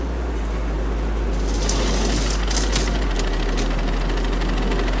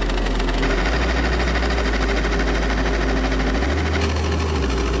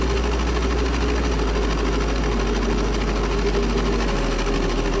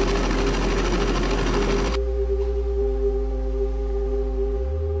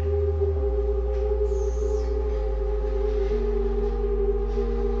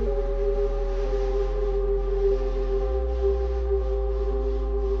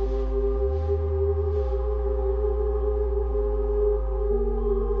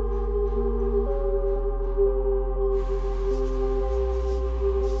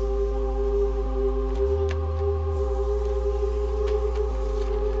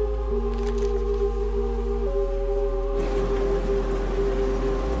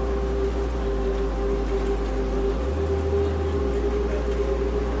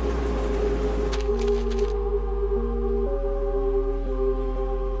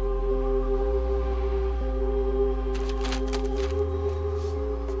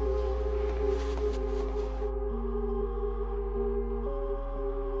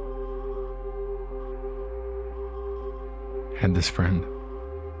 had this friend.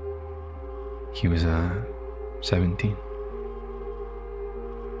 He was 17.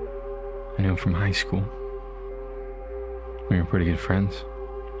 I knew him from high school. We were pretty good friends.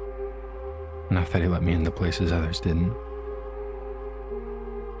 Enough that he let me into places others didn't.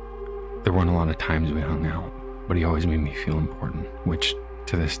 There weren't a lot of times we hung out, but he always made me feel important, which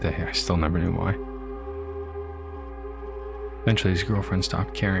to this day I still never knew why. Eventually his girlfriend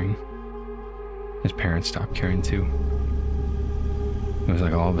stopped caring. His parents stopped caring too. It was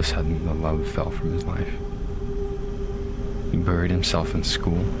like all of a sudden the love fell from his life. He buried himself in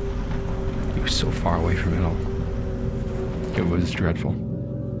school. He was so far away from it all. It was dreadful.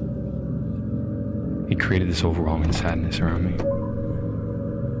 He created this overwhelming sadness around me.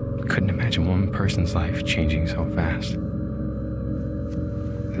 Couldn't imagine one person's life changing so fast.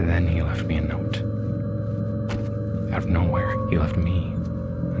 Then he left me a note. Out of nowhere, he left me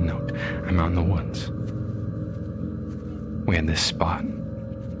a note. I'm out in the woods. We had this spot,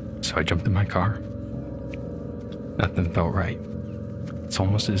 so I jumped in my car. Nothing felt right. It's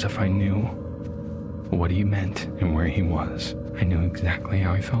almost as if I knew what he meant and where he was. I knew exactly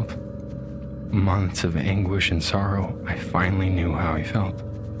how he felt. Months of anguish and sorrow, I finally knew how he felt.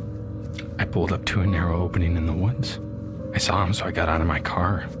 I pulled up to a narrow opening in the woods. I saw him, so I got out of my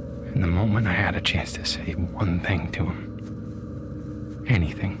car. And the moment I had a chance to say one thing to him,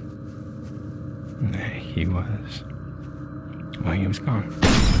 anything, he was gone.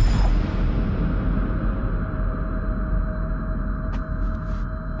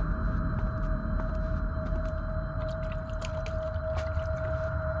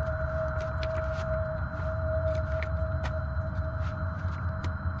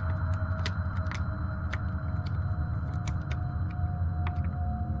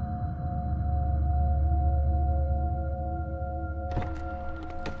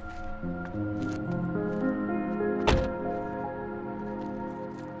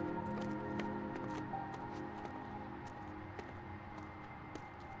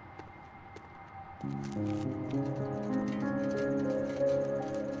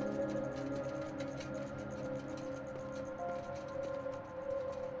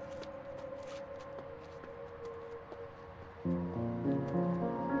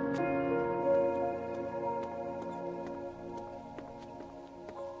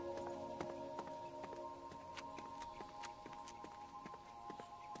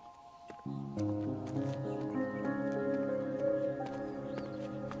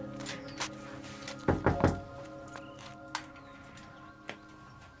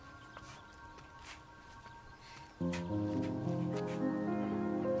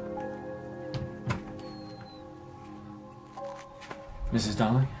 Mrs.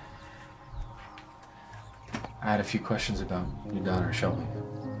 Donnelly? I had a few questions about your daughter, Shelby.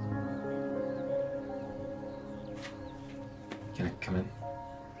 Can I come in?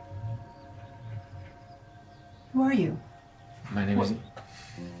 Who are you? My name is...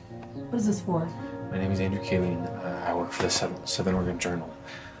 What is this for? My name is Andrew Kaleen. I work for the Southern Oregon Journal.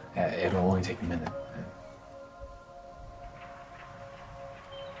 It'll only take a minute.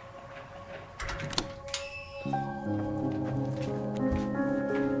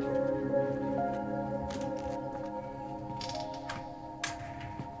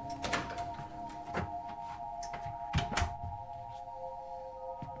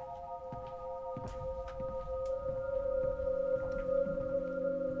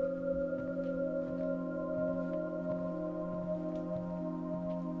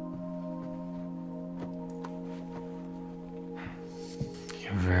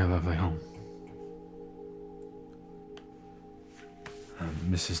 A very lovely home.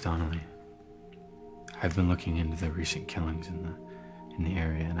 Mrs. Donnelly, I've been looking into the recent killings in the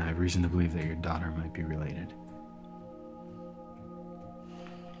area, and I have reason to believe that your daughter might be related.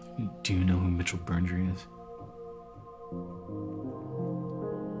 Do you know who Mitchell Burnry is?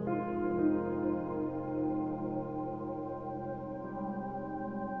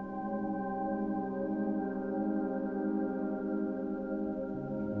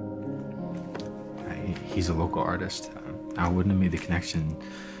 He's a local artist. I wouldn't have made the connection,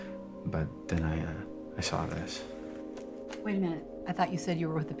 but then I saw this. Wait a minute. I thought you said you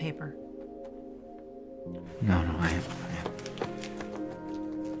were with the paper. No, I am.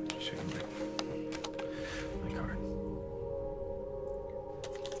 Show you my card.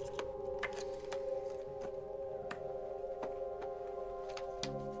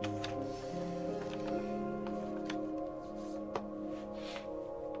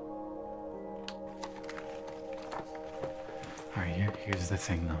 All right, here's the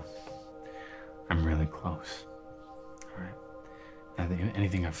thing, though. I'm really close. All right. Now,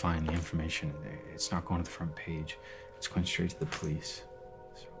 anything I find, the information, it's not going to the front page. It's going straight to the police.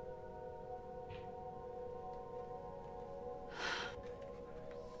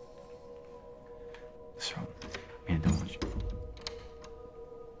 So, man, don't want you.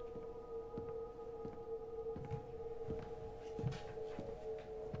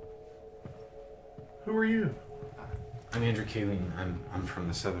 Who are you? I'm Andrew Kaleen. I'm from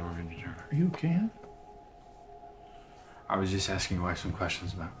the Southern Oregon Journal. Are you okay? I was just asking your wife some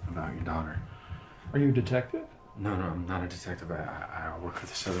questions about your daughter. Are you a detective? No, I'm not a detective. I work for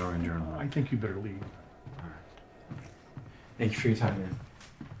the Southern Oregon Journal. I think you better leave. All right. Thank you for your time, man.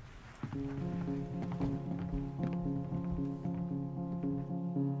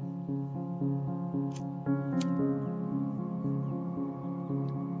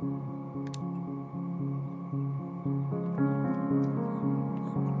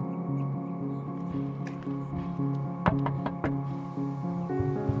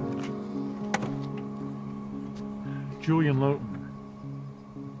 Julian Lowton.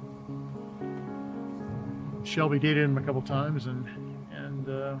 Shelby dated him a couple times, and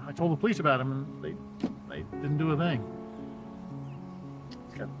I told the police about him, and they didn't do a thing.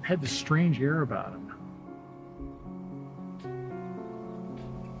 Had this strange air about him.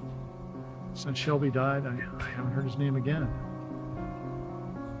 Since Shelby died, I haven't heard his name again.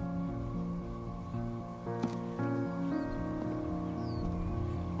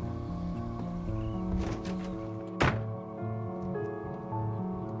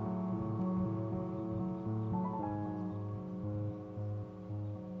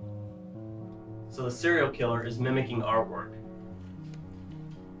 So the serial killer is mimicking artwork.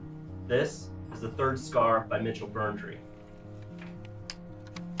 This is the third scar by Mitchell Burntree.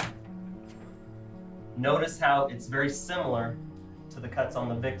 Notice how it's very similar to the cuts on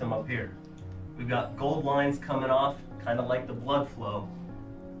the victim up here. We've got gold lines coming off, kind of like the blood flow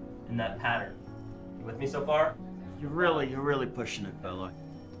in that pattern. You with me so far? You're really pushing it, Bella.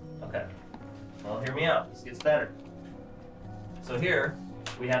 Okay. Well, hear me out. This gets better. So here,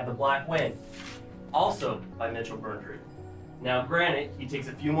 we have the Black Wind, also by Mitchell Burntree. Now, granted, he takes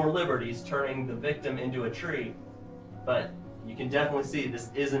a few more liberties, turning the victim into a tree, but you can definitely see this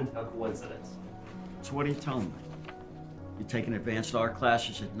isn't a coincidence. So what are you telling me? You're taking advanced art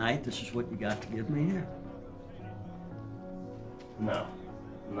classes at night? This is what you got to give me here? No,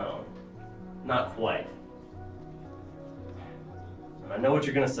 not quite. I know what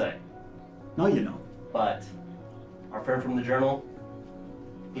you're gonna say. No, you don't. But our friend from the Journal,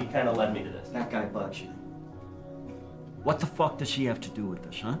 he kind of led me to this. That guy bugs you. What the fuck does he have to do with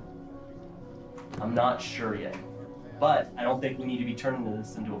this, huh? I'm not sure yet. But I don't think we need to be turning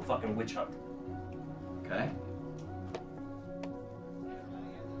this into a fucking witch hunt. Okay.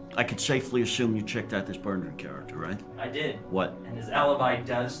 I could safely assume you checked out this Burntree character, right? I did. What? And his alibi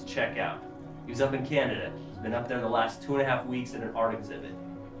does check out. He was up in Canada. He's been up there the last 2.5 weeks at an art exhibit.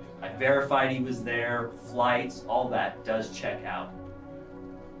 I verified he was there, flights, all that does check out.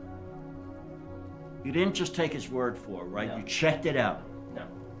 You didn't just take his word for it, right? No. You checked it out. No.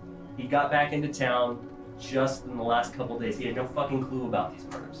 He got back into town just in the last couple days. He had no fucking clue about these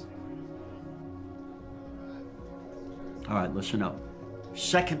murders. All right, listen up.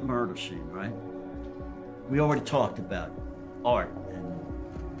 Second murder scene, right? We already talked about art and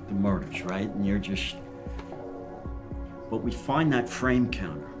the murders, right? And you're just... But we find that frame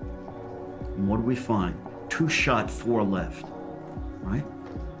counter. And what do we find? 2 shot, 4 left, right?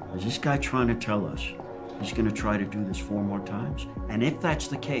 Is this guy trying to tell us he's gonna try to do this 4 more times? And if that's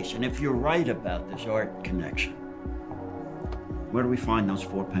the case, and if you're right about this art connection, where do we find those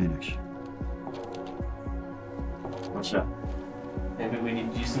 4 paintings? What's up? Maybe we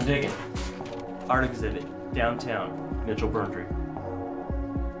need to do some digging. Art exhibit, downtown, Mitchell Burntree.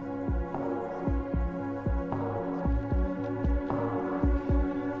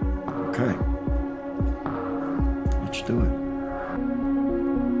 Okay. Let's do it.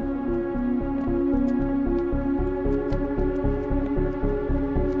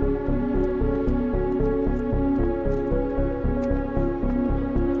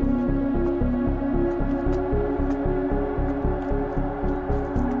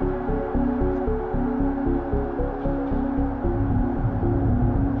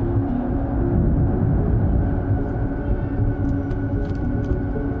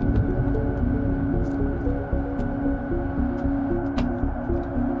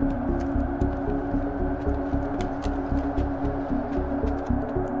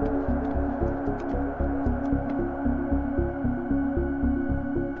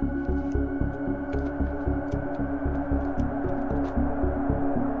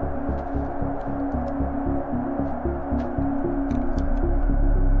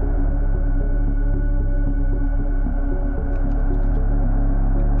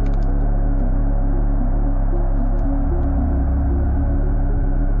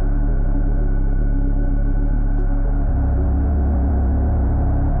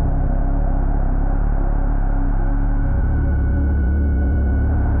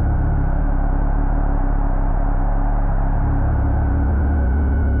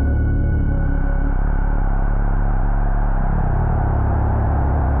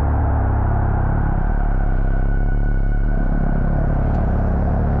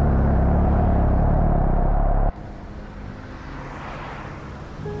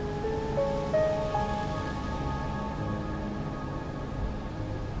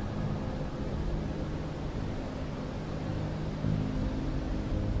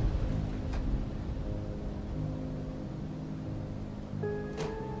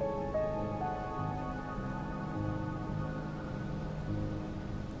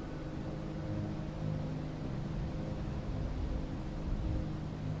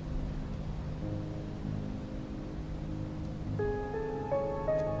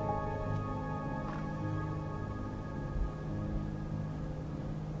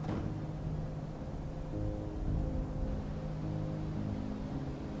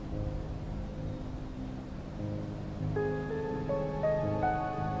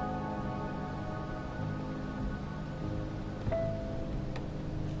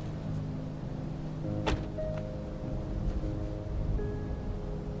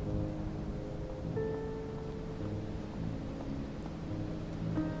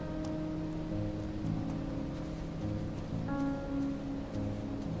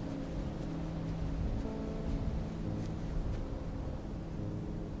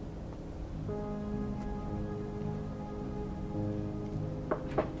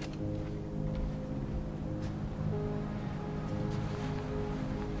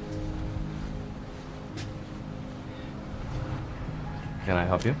 can I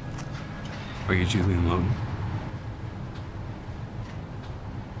help you? Are you Julian Logan?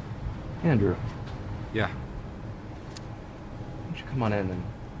 Andrew. Yeah. Why don't you come on in and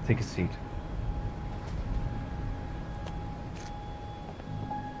take a seat?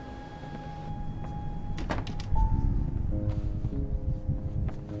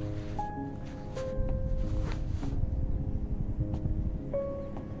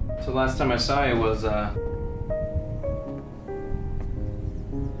 So last time I saw you was,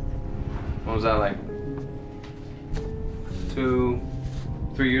 what was that, like 2,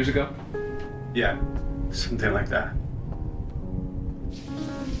 3 years ago? Yeah, something like that.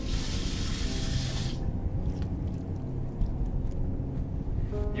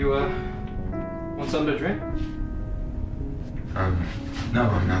 You, want something to drink? No,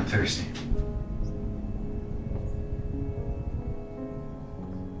 I'm not thirsty.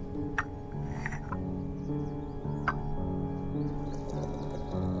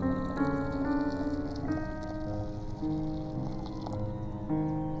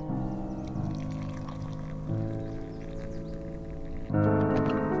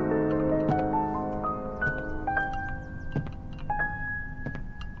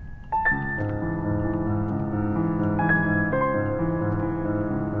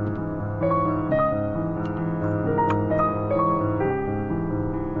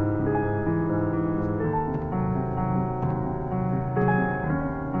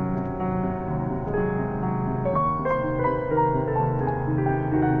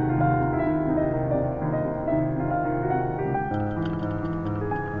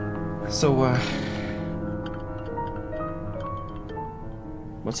 So,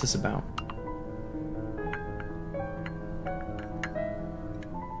 what's this about?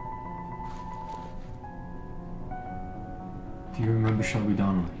 Do you remember Shelby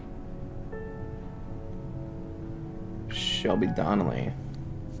Donnelly? Shelby Donnelly.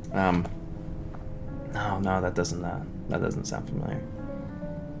 No, that doesn't sound familiar.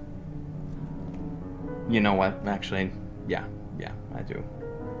 You know what? Actually, yeah, I do.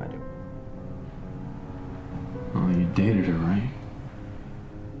 Oh, you dated her, right?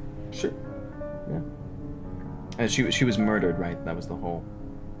 Sure. Yeah. And she was murdered, right? That was the whole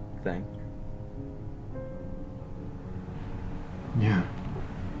thing. Yeah.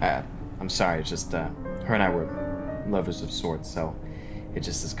 I'm sorry. It's just her and I were lovers of sorts, so it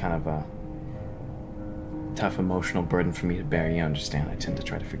just is kind of a tough emotional burden for me to bear. You understand? I tend to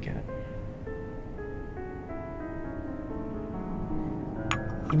try to forget it.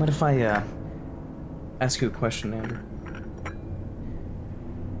 You mind if I ask you a question, Andrew?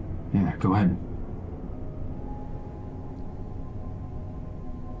 Yeah, go ahead.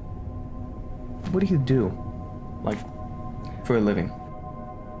 What do you do? Like, for a living?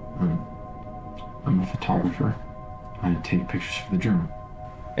 I'm a photographer. I take pictures for the journal.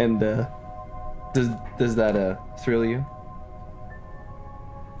 And, does that, thrill you?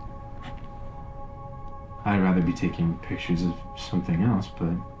 I'd rather be taking pictures of something else,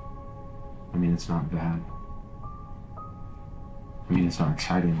 but I mean, it's not bad. I mean, it's not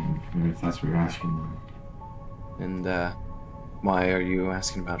exciting, if that's what you're asking. And, why are you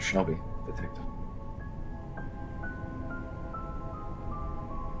asking about Shelby, detective?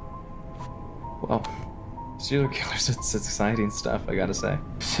 Well, serial killers, it's exciting stuff, I gotta say.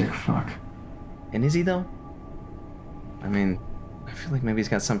 Sick fuck. And is he, though? I mean, I feel like maybe he's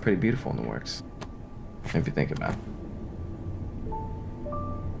got something pretty beautiful in the works. If you think about it.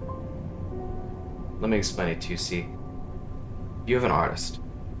 Let me explain it to you, see. You have an artist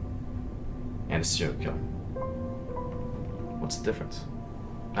and a serial killer. What's the difference?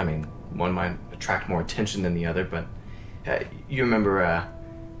 I mean, one might attract more attention than the other, but you remember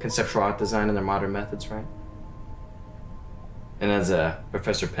conceptual art design and their modern methods, right? And as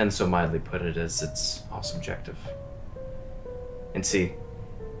Professor Penn so mildly put it, it's all subjective. And see,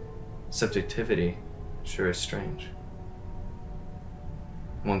 subjectivity sure is strange.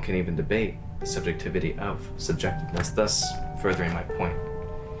 One can even debate the subjectivity of subjectiveness, thus furthering my point.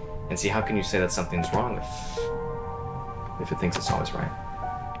 And see, how can you say that something's wrong if it thinks it's always right?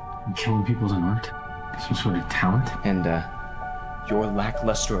 And killing people's an art? Some sort of talent? And your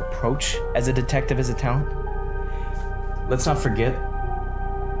lackluster approach as a detective is a talent? Let's not forget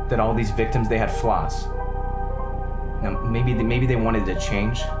that all these victims, they had flaws. Now, maybe they wanted to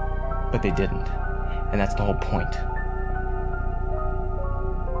change, but they didn't. And that's the whole point.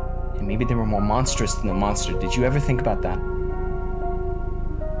 And maybe they were more monstrous than the monster. Did you ever think about that?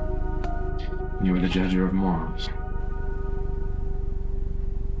 You were the judger of morals.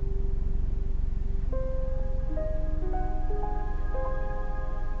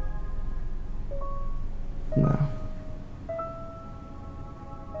 No.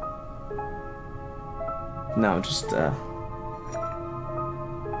 No, just an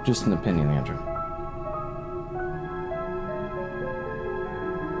opinion, Andrew.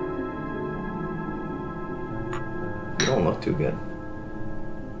 You don't look too good. I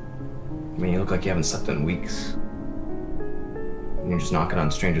mean, you look like you haven't slept in weeks. And you're just knocking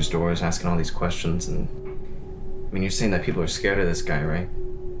on strangers' doors, asking all these questions, and... I mean, you're saying that people are scared of this guy, right?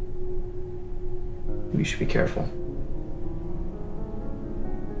 You should be careful.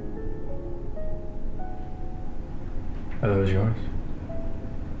 Are those yours?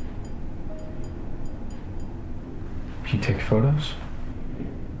 Can you take photos?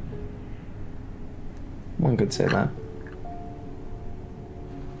 One could say that.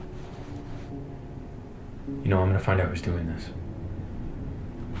 You know, I'm gonna find out who's doing this.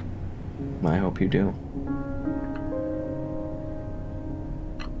 I hope you do.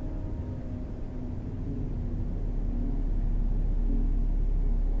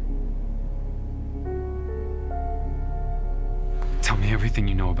 Tell me everything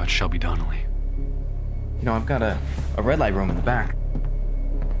you know about Shelby Donnelly. You know, I've got a red light room in the back.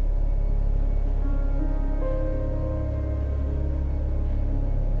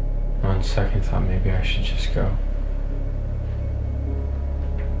 On second thought, maybe I should just go.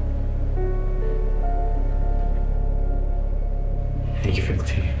 Thank you for the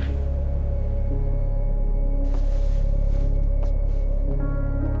tea.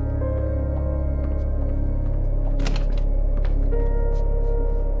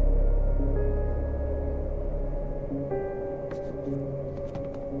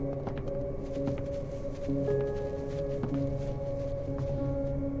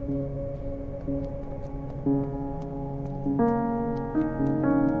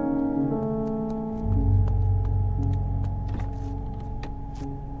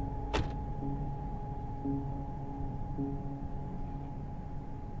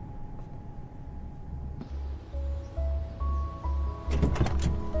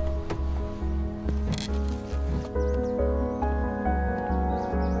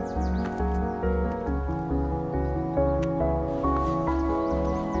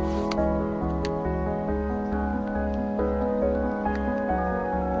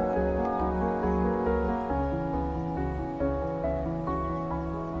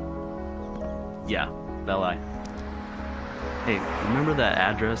 Yeah, Belli. Hey, remember that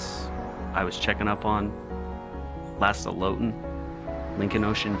address I was checking up on last at Lowton? Lincoln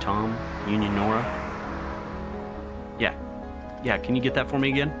Ocean Tom, Union Nora? Yeah, can you get that for me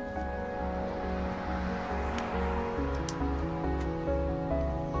again?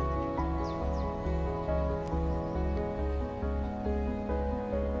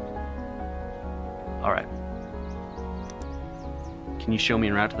 All right. Can you show me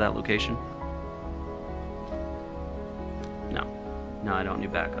en route to that location? No, I don't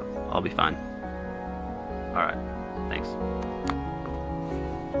need backup. I'll be fine. All right, thanks.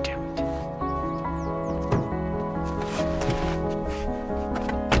 Damn it.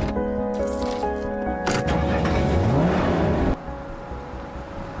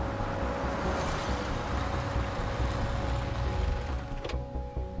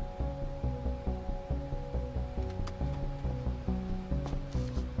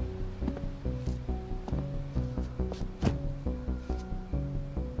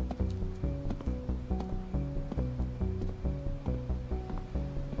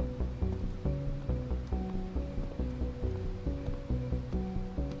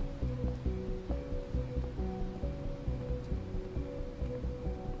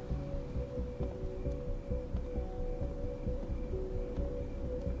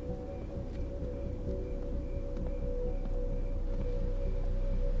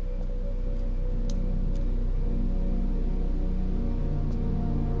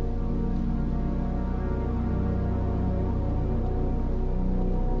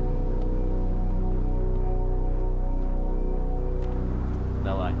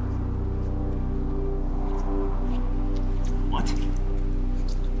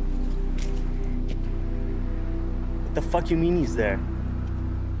 What the fuck you mean he's there?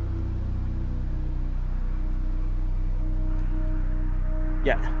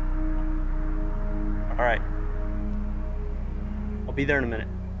 Yeah. All right. I'll be there in a minute.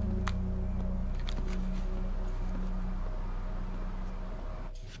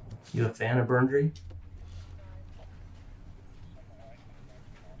 You a fan of Burndry?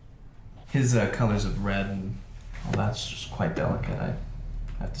 His colors of red and all that's just quite delicate, I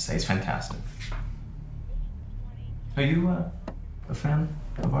have to say. It's fantastic. Are you a fan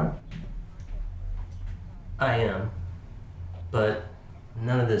of art? I am, but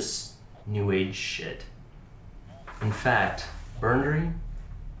none of this new age shit. In fact, Burndry,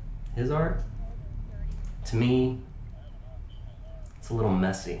 His art, to me, it's a little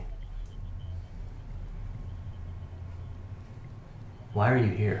messy. Why are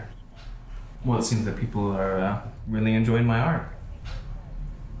you here? Well, it seems that people are really enjoying my art.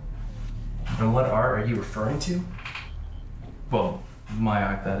 And what art are you referring to? Well, my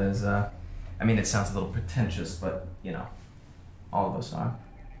art, that is. I mean, it sounds a little pretentious, but, you know, all of us are.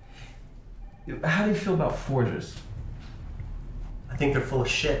 How do you feel about forgers? I think they're full of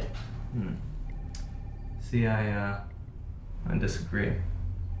shit. See, I disagree.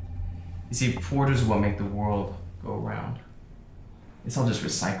 You see, forgers are what make the world go around. It's all just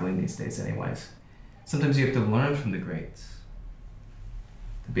recycling these days anyways. Sometimes you have to learn from the greats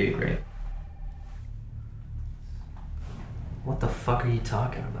to be a great. What the fuck are you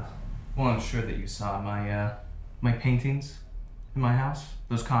talking about? Well, I'm sure that you saw my paintings in my house.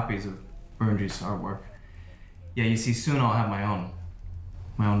 Those copies of Burnley's artwork. Yeah, you see, soon I'll have my own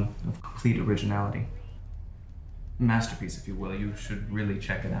of complete originality. Masterpiece, if you will. You should really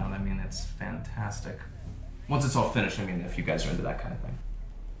check it out. I mean, it's fantastic. Once it's all finished, I mean, if you guys are into that kind of thing.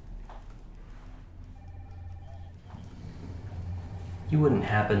 You wouldn't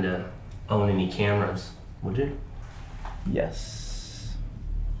happen to own any cameras, would you? Yes.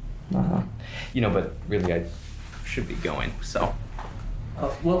 You know, but really, I should be going, so.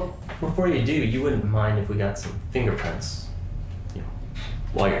 Well, before you do, you wouldn't mind if we got some fingerprints, you know,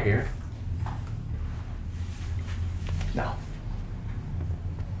 while you're here? No.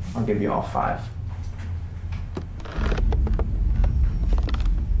 I'll give you all 5.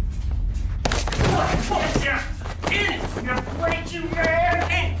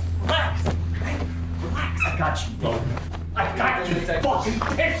 I got you, Logan. I got you fucking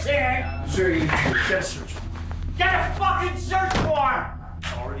pissing! Sure, you get a search. Get a fucking search warrant!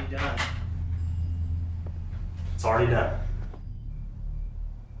 It's already done. It's already done.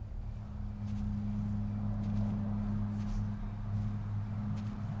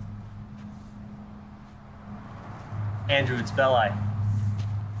 Andrew, it's Belli.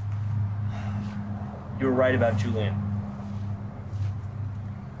 You were right about Julian.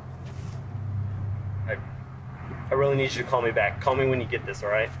 I really need you to call me back. Call me when you get this, all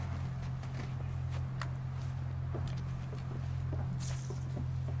right?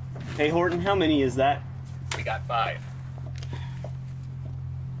 Hey, Horton, how many is that? We got 5.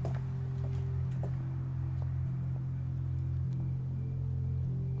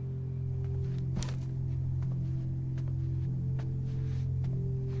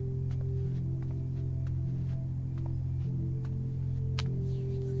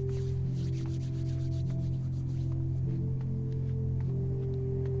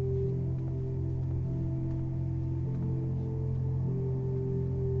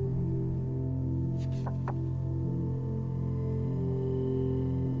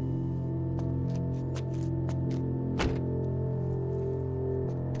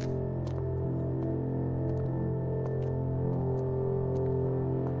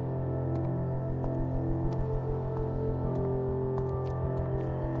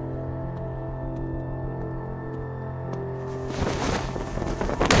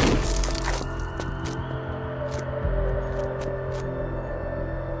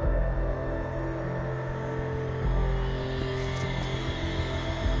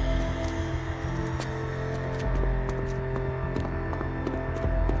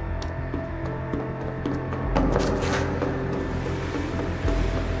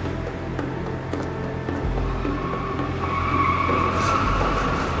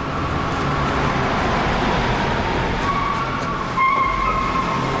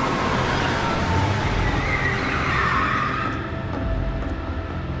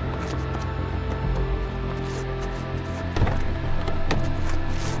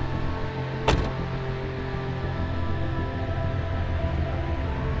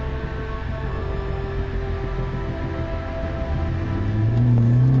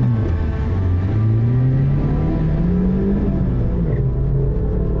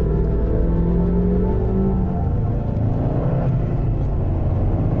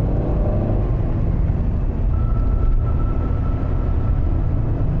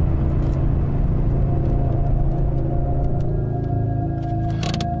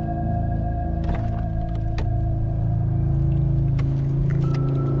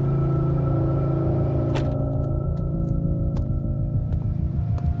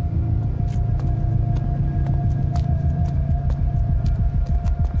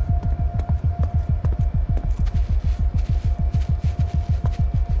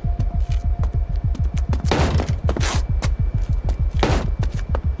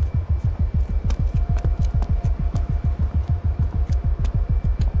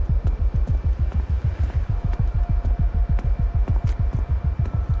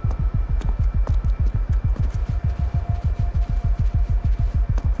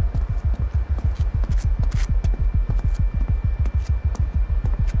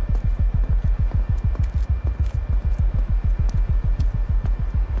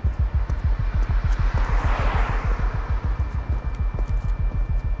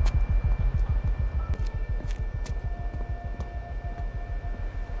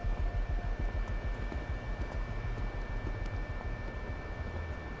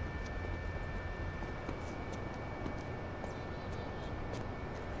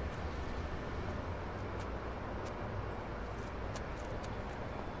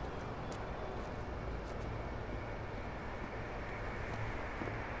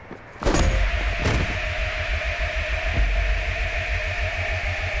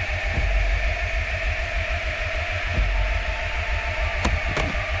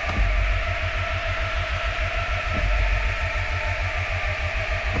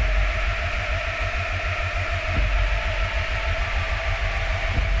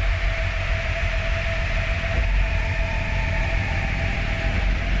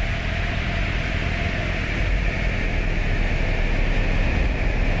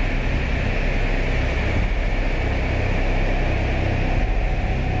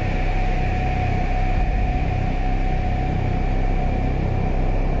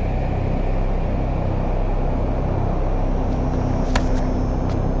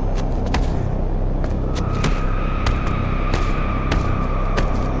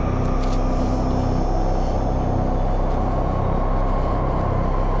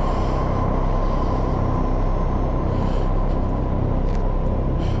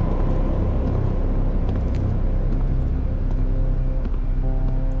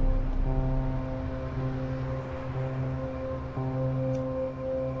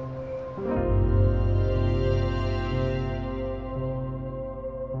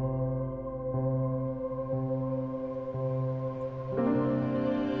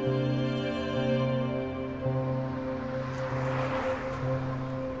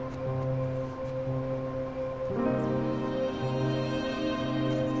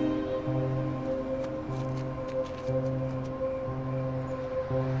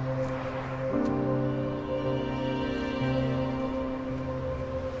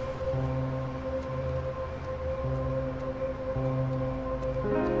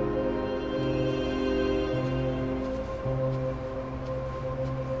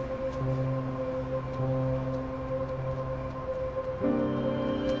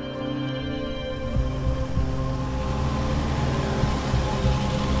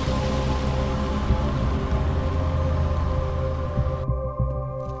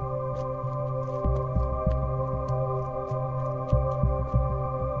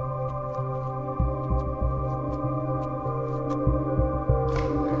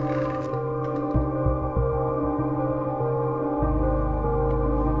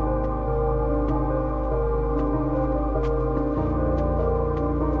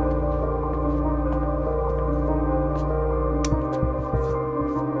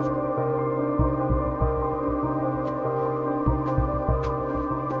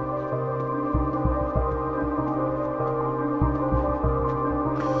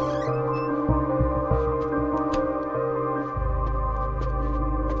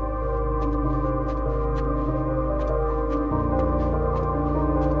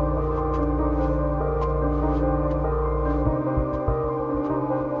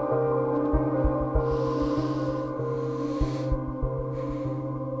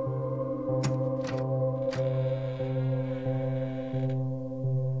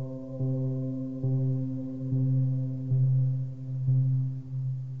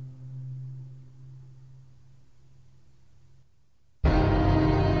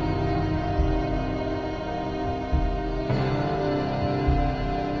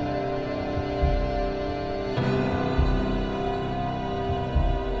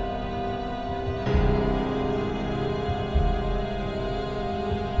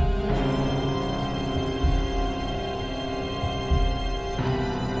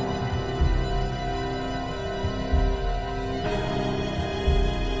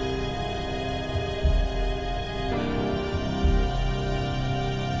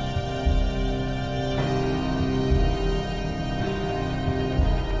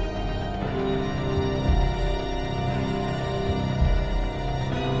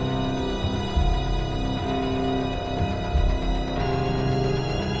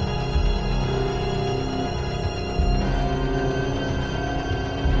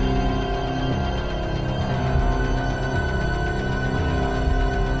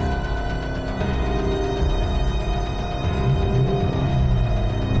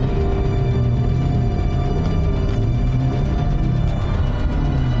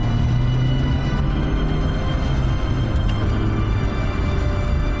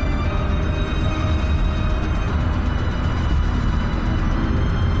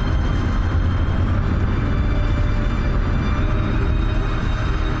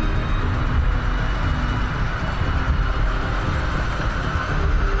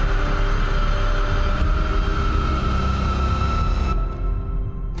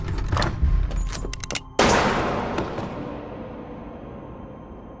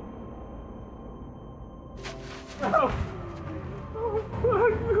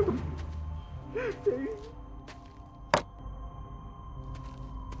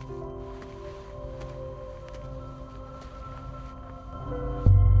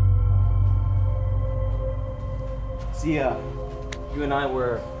 See, you and I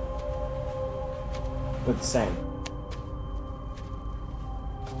we're the same.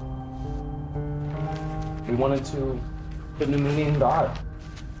 We wanted to put new meaning into art,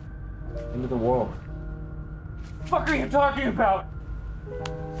 into the world. What the fuck are you talking about?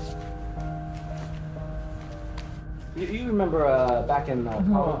 You remember back in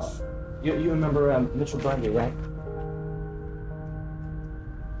college? You remember Mitchell Burnley, right?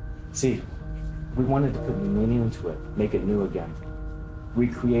 See, we wanted to put new meaning into it, make it new again,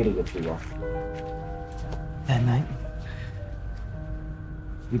 recreate it, if you will. That night,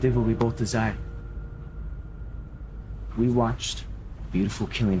 we did what we both desired. We watched beautiful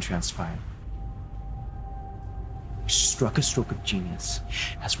killing transpire. We struck a stroke of genius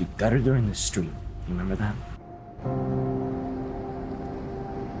as we gutted her in the street. You remember that?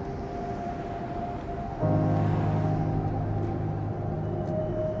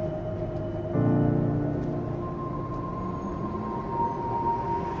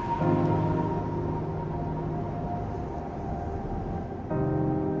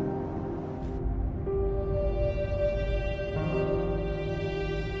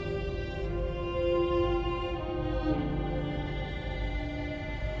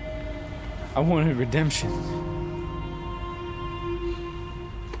 I wanted redemption.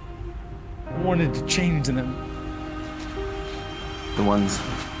 I wanted to change them. The ones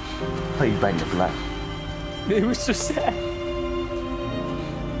plagued by neglect. They were so sad.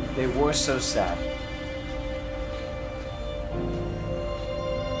 They were so sad.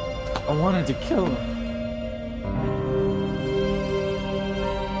 I wanted to kill them.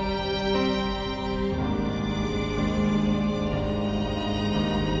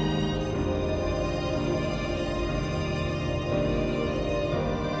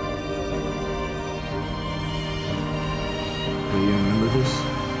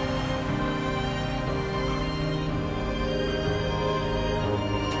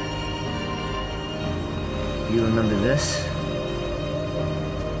 You remember this?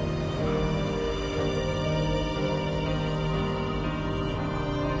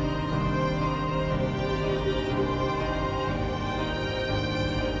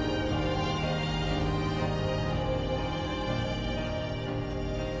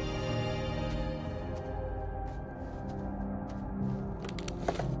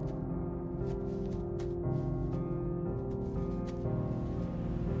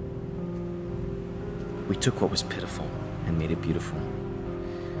 We took what was pitiful and made it beautiful.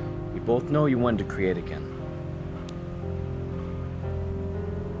 We both know you wanted to create again.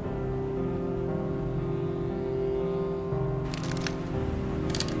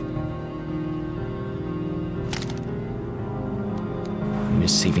 You're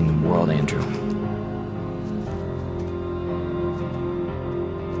saving the world, Andrew.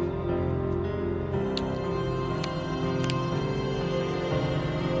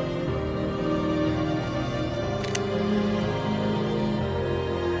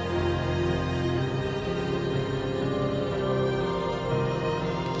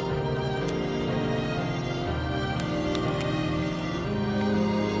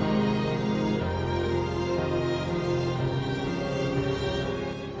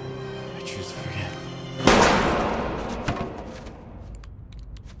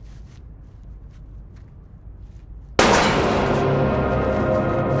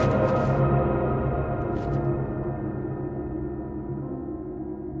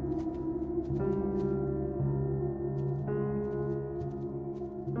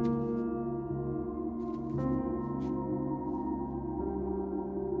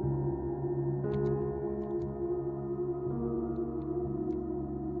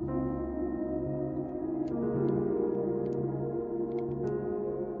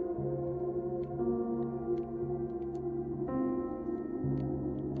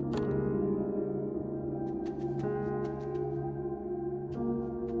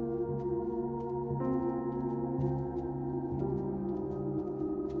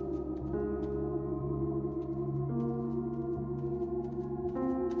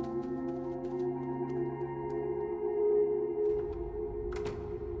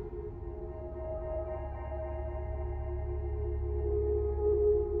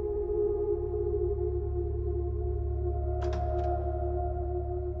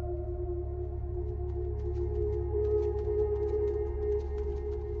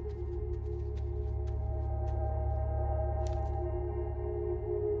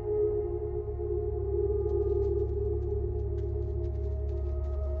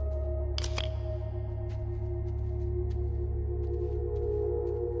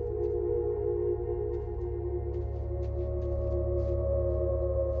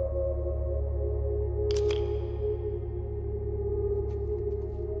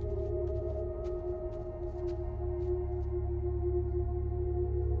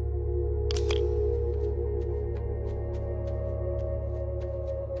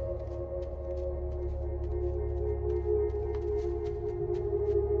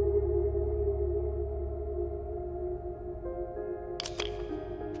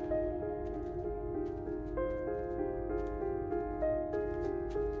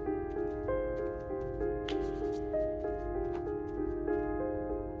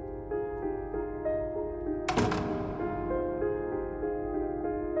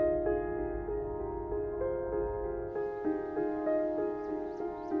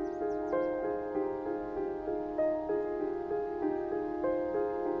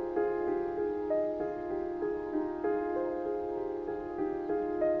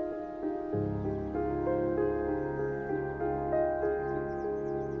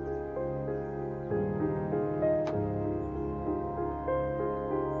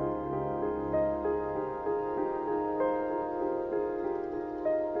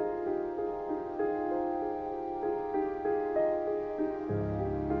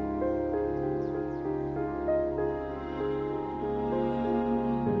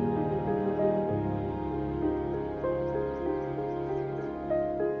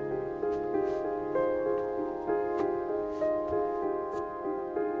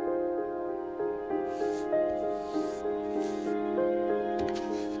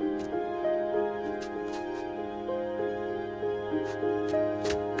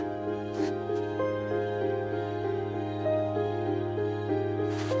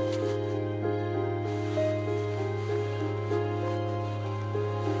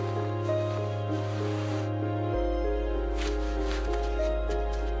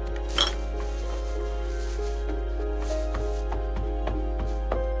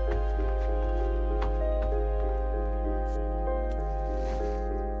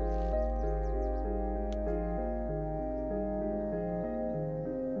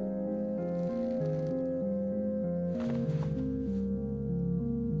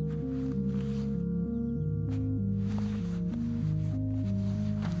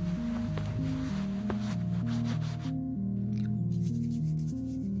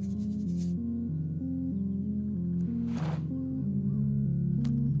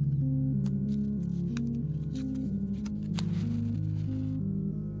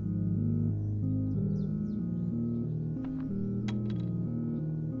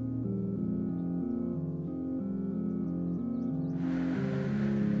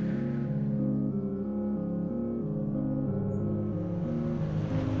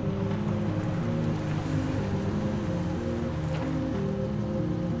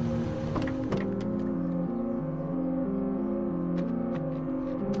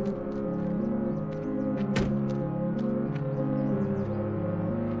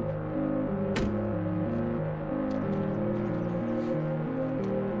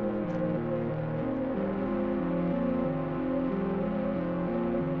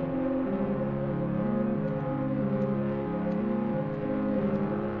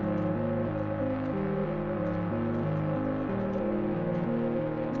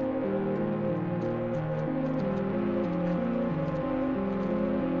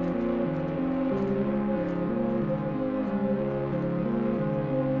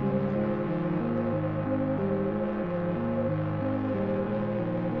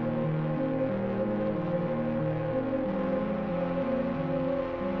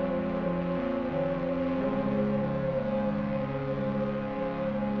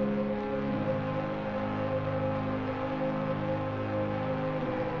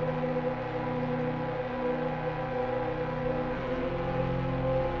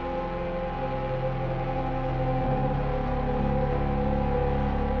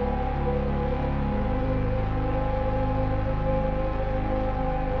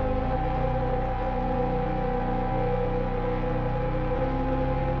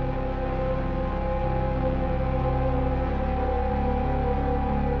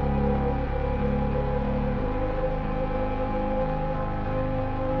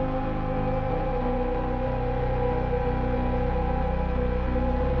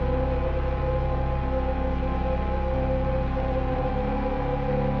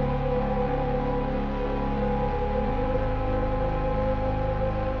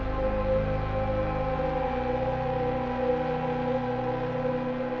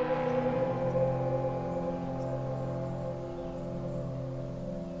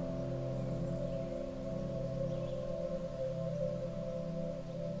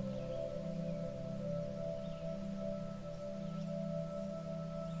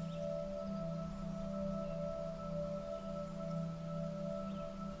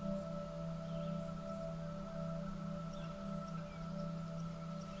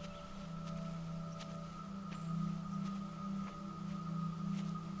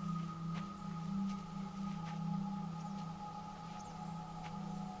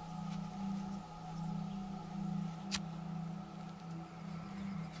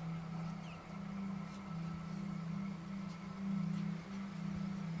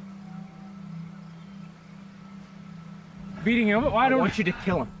 Beating him? Why don't I want you to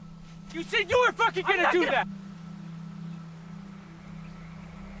kill him. You said you were fucking gonna do that!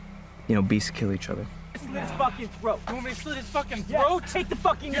 You know, beasts kill each other. Slit his fucking throat. You want me to slit his fucking throat? Yeah. Take the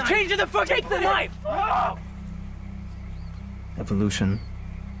fucking You're knife. changing the fucking Take the knife! Oh! Evolution.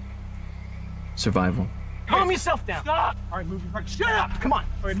 Survival. Calm yourself down. Stop! All right, move your fucking. Shut up! Come on.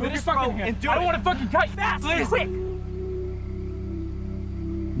 All right, move Slit your his fucking throat hand. and do I don't it. want to fucking cut you. Fast, Please. quick!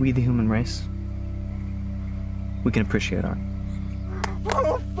 We, the human race, we can appreciate art.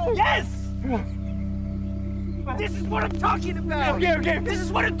 Yes! This is what I'm talking about! Okay. This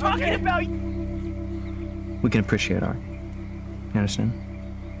is what I'm talking about! We can appreciate art. You understand?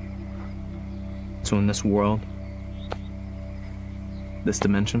 So in this world, this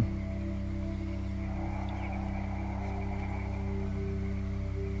dimension,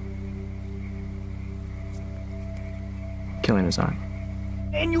 killing is art.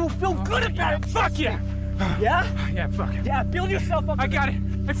 And you will feel good about it! Fuck yeah! Yeah? Yeah, fuck it. Yeah, build yourself up. I got it.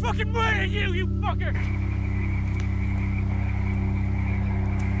 I fucking murdered you, you fucker!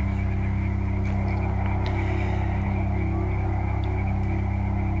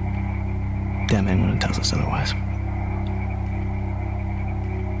 Damn anyone who tells us otherwise.